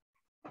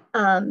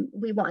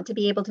 we want to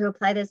be able to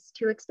apply this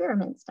to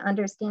experiments to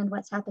understand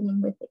what's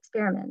happening with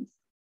experiments.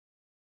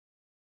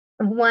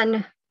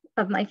 One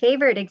of my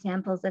favorite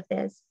examples of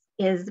this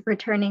is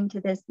returning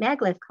to this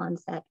maglev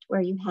concept,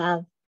 where you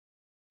have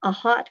a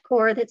hot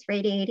core that's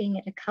radiating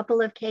at a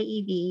couple of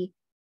keV,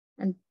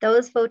 and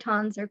those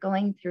photons are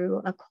going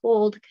through a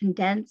cold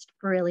condensed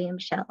beryllium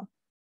shell.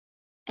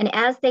 And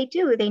as they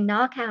do, they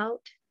knock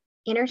out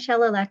inner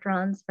shell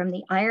electrons from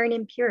the iron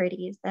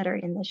impurities that are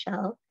in the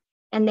shell,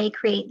 and they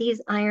create these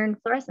iron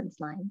fluorescence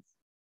lines.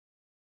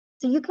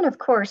 So you can, of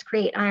course,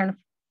 create iron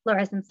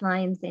fluorescence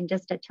lines in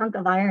just a chunk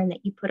of iron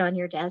that you put on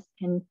your desk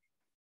and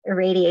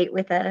irradiate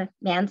with a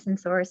Hansen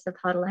source of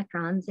hot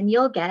electrons, and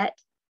you'll get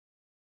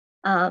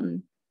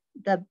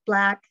the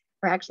black,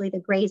 or actually the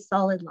gray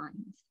solid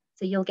lines.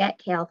 So you'll get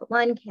K alpha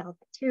 1, K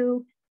alpha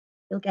 2,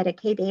 you'll get a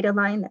K beta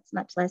line that's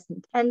much less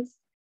intense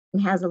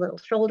and has a little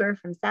shoulder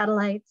from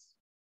satellites.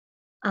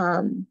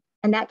 And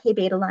that K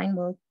beta line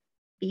will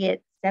be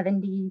at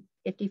 70,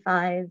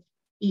 55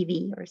 EV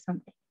or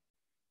something.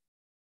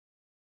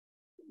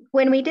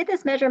 When we did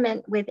this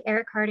measurement with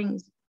Eric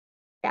Harding's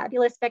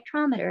fabulous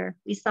spectrometer,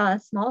 we saw a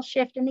small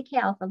shift in the K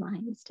alpha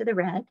lines to the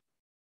red,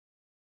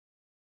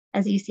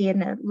 as you see in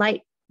the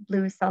light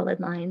blue solid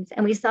lines.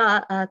 And we saw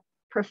a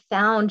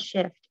profound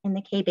shift in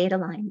the K beta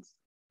lines.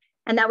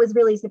 And that was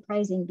really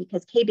surprising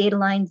because K beta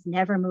lines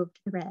never move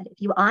to the red.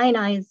 If you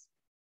ionize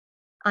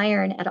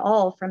iron at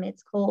all from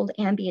its cold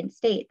ambient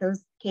state,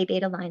 those K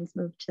beta lines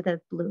move to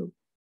the blue.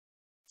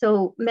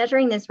 So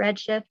measuring this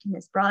redshift and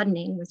this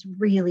broadening was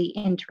really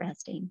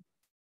interesting.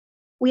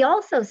 We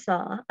also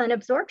saw an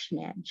absorption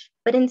edge,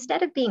 but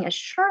instead of being a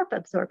sharp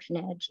absorption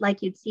edge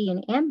like you'd see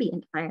in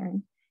ambient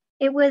iron,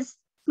 it was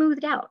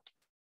smoothed out.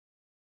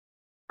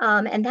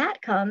 And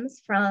that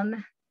comes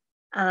from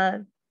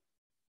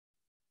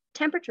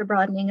temperature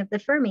broadening of the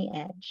Fermi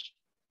edge.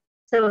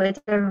 So it's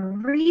a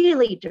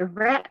really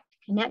direct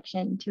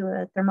connection to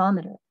a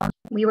thermometer.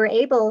 We were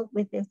able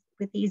with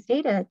these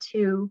data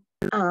to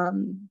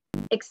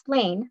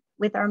explain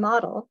with our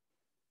model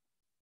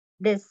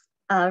this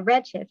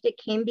redshift. It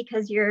came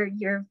because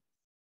you're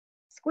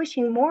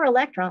squishing more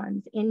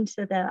electrons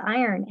into the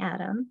iron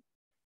atom,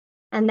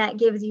 and that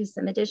gives you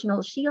some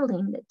additional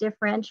shielding that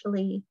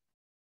differentially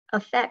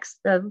affects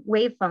the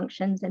wave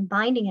functions and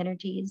binding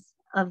energies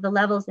of the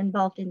levels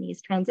involved in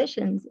these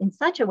transitions in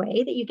such a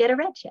way that you get a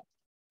redshift.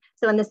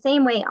 So in the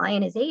same way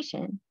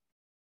ionization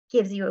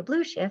gives you a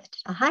blue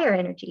shift to higher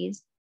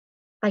energies,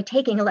 by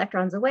taking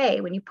electrons away,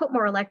 when you put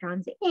more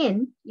electrons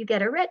in, you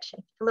get a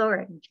redshift to lower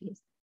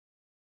energies.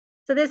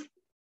 So this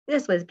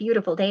was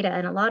beautiful data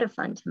and a lot of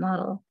fun to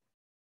model.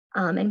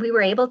 And we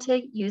were able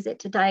to use it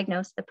to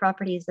diagnose the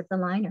properties of the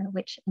liner,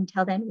 which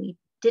until then we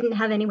didn't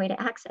have any way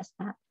to access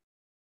that.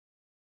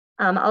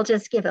 I'll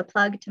just give a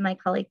plug to my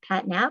colleague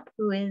Pat Knapp,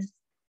 who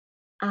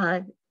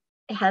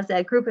has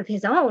a group of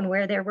his own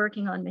where they're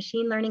working on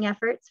machine learning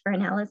efforts for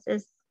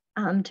analysis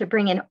to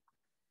bring in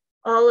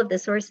all of the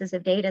sources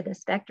of data, the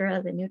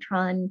spectra, the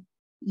neutron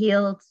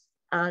yields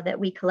that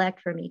we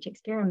collect from each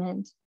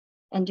experiment,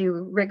 and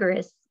do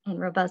rigorous and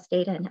robust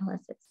data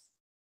analysis.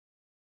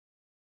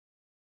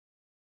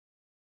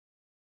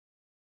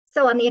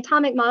 So on the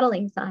atomic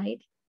modeling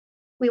side,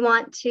 we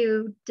want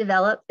to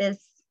develop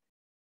this,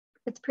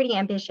 it's pretty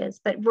ambitious,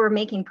 but we're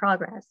making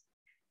progress,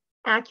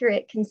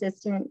 accurate,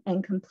 consistent,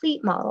 and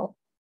complete model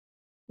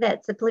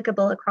that's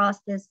applicable across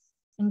this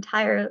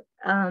entire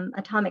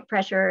atomic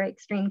pressure,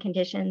 extreme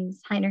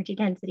conditions, high energy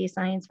density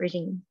science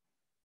regime.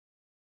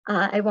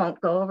 I won't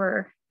go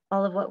over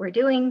all of what we're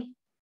doing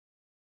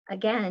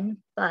again,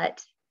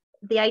 but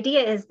the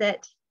idea is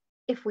that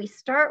if we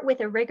start with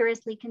a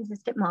rigorously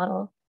consistent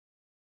model,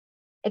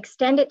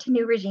 extend it to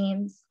new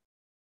regimes,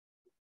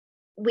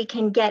 we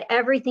can get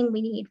everything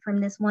we need from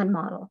this one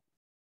model: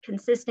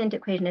 consistent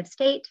equation of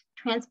state,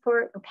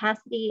 transport,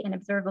 opacity, and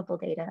observable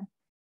data.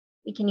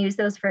 We can use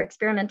those for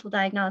experimental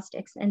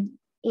diagnostics and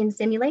in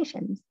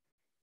simulations.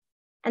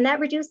 And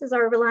that reduces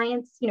our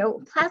reliance.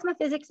 Plasma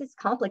physics is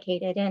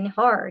complicated and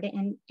hard,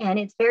 and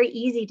it's very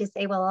easy to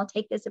say, well, I'll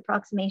take this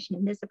approximation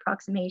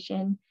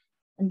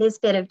and this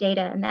bit of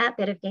data and that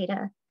bit of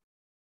data.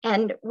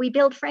 And we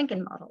build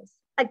Franken models,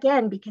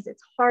 again, because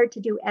it's hard to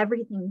do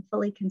everything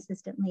fully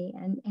consistently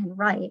and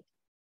right.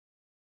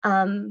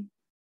 But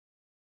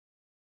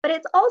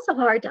it's also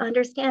hard to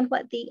understand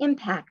what the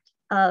impact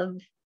of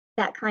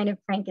that kind of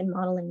Franken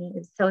modeling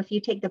is. So if you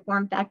take the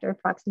form factor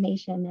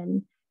approximation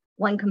and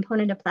one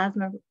component of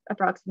plasma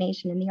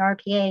approximation in the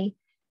RPA,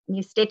 and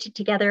you stitch it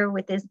together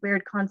with this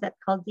weird concept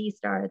called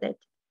Z-star that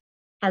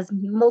has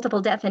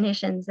multiple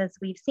definitions, as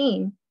we've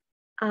seen,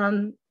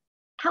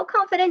 how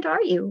confident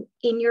are you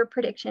in your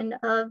prediction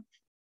of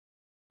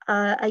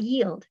a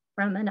yield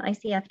from an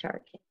ICF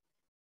target?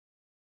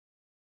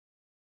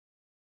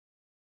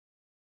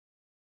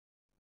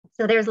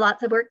 So there's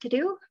lots of work to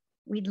do.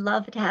 We'd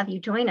love to have you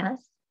join us.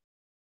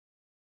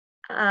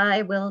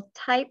 I will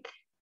type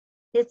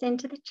this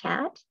into the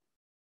chat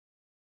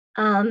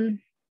so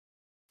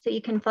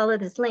you can follow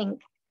this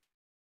link.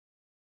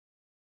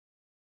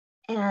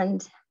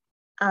 And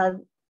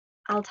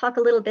I'll talk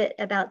a little bit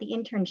about the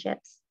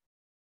internships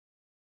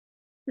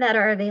that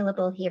are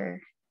available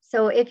here.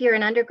 So if you're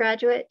an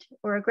undergraduate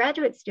or a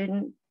graduate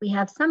student, we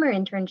have summer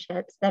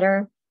internships that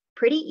are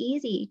pretty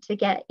easy to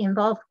get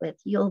involved with.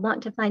 You'll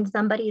want to find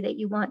somebody that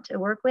you want to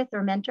work with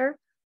or mentor.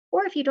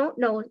 Or if you don't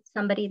know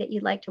somebody that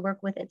you'd like to work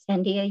with at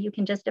Sandia, you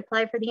can just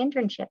apply for the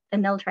internship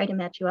and they'll try to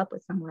match you up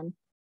with someone.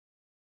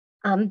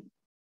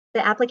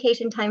 The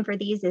application time for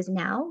these is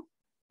now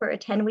for a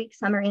 10-week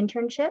summer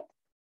internship.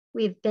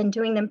 We've been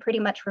doing them pretty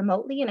much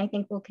remotely, and I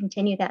think we'll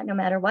continue that no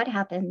matter what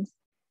happens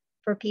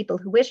for people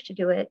who wish to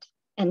do it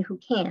and who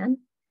can.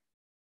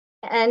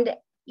 And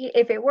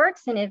if it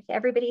works and if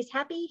everybody's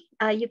happy,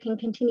 you can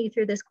continue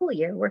through the school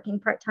year working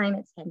part-time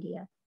at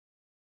Sandia.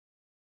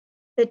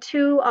 The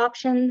two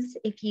options,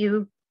 if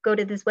you go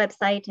to this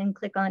website and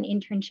click on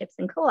internships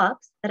and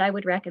co-ops, that I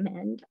would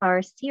recommend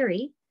are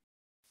SERI,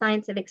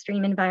 Science of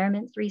Extreme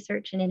Environments,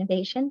 Research and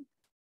Innovation.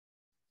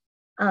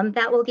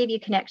 That will give you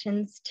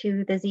connections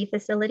to the Z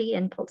facility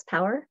and Pulse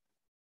Power.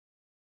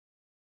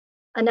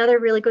 Another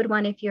really good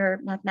one, if you're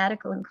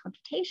mathematical and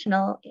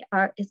computational,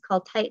 is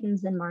called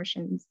Titans and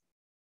Martians.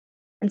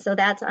 And so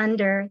that's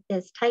under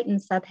this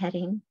Titans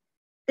subheading.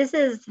 This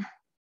is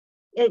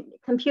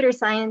computer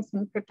science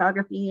and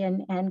cryptography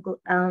and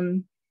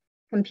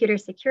computer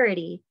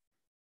security.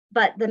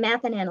 But the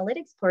math and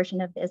analytics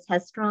portion of this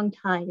has strong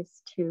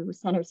ties to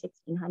Center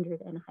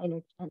 1600 and high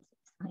energy density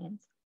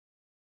science.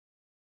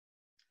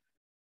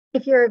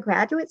 If you're a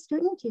graduate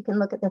student, you can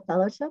look at the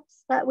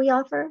fellowships that we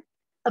offer.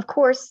 Of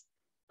course,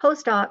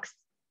 postdocs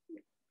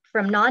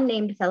from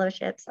non-named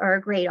fellowships are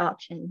a great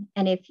option.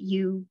 And if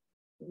you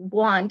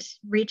want,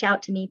 reach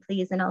out to me,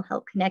 please, and I'll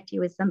help connect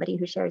you with somebody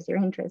who shares your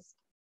interest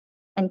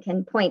and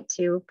can point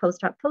to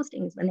postdoc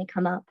postings when they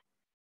come up.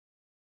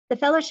 The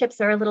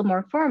fellowships are a little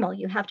more formal.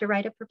 You have to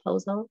write a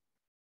proposal,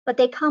 but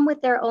they come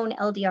with their own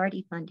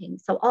LDRD funding.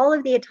 So all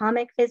of the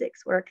atomic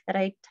physics work that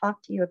I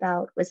talked to you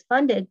about was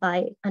funded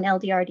by an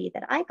LDRD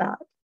that I got,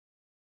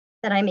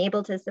 that I'm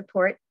able to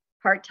support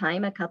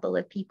part-time, a couple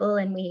of people,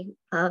 and we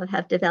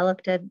have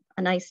developed a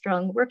nice,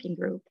 strong working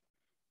group.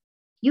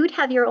 You'd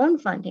have your own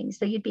funding,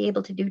 so you'd be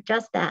able to do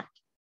just that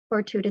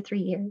for 2 to 3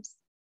 years.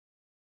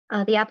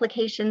 The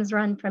applications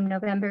run from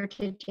November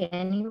to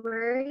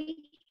January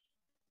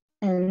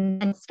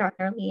and start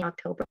early in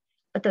October.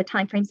 but the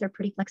timeframes are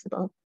pretty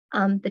flexible.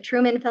 The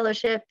Truman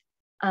Fellowship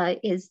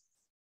is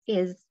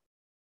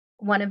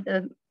one of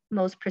the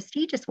most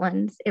prestigious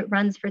ones. It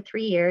runs for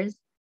 3 years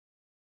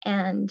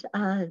and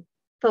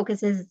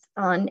focuses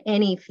on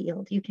any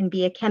field. You can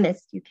be a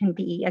chemist, you can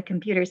be a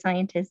computer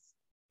scientist,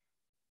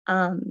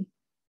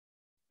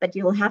 but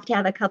you will have to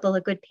have a couple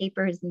of good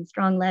papers and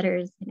strong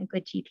letters and a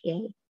good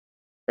GPA.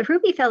 The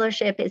Ruby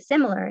Fellowship is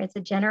similar. It's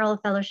a general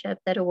fellowship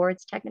that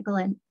awards technical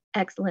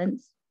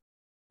excellence,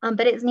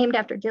 but it's named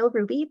after Jill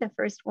Ruby, the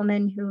first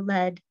woman who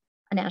led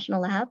a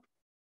national lab,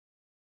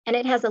 and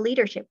it has a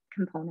leadership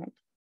component.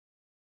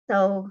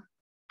 So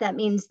that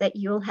means that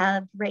you'll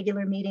have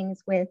regular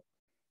meetings with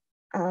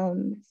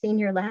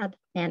senior lab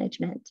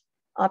management,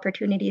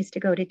 opportunities to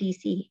go to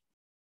DC.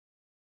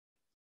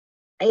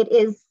 It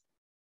is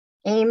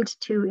aimed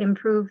to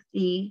improve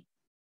the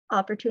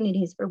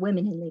opportunities for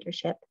women in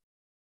leadership.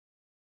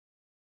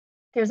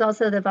 There's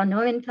also the von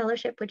Neumann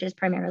Fellowship, which is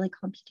primarily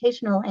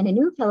computational, and a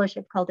new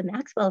fellowship called the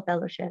Maxwell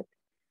Fellowship,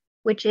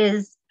 which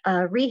is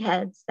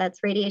REHEADS,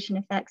 that's radiation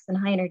effects and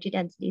high energy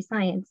density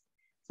science.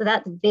 So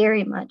that's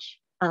very much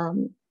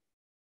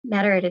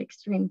matter at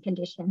extreme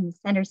conditions,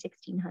 Center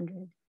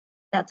 1600.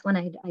 That's one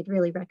I'd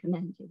really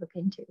recommend you look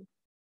into. It's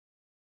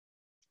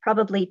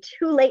probably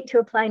too late to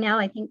apply now.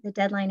 I think the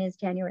deadline is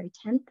January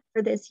 10th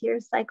for this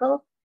year's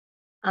cycle.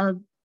 But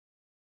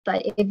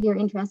if you're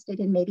interested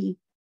in maybe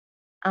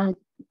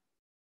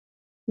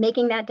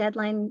making that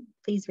deadline,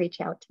 please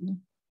reach out to me.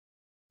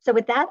 So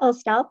with that, I'll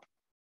stop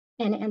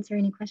and answer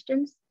any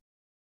questions.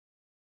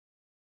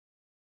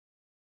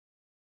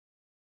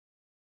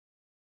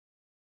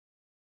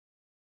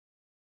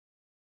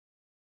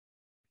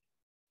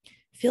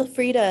 Feel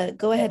free to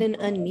go ahead and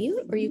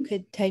unmute, or you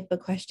could type a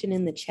question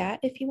in the chat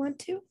if you want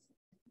to.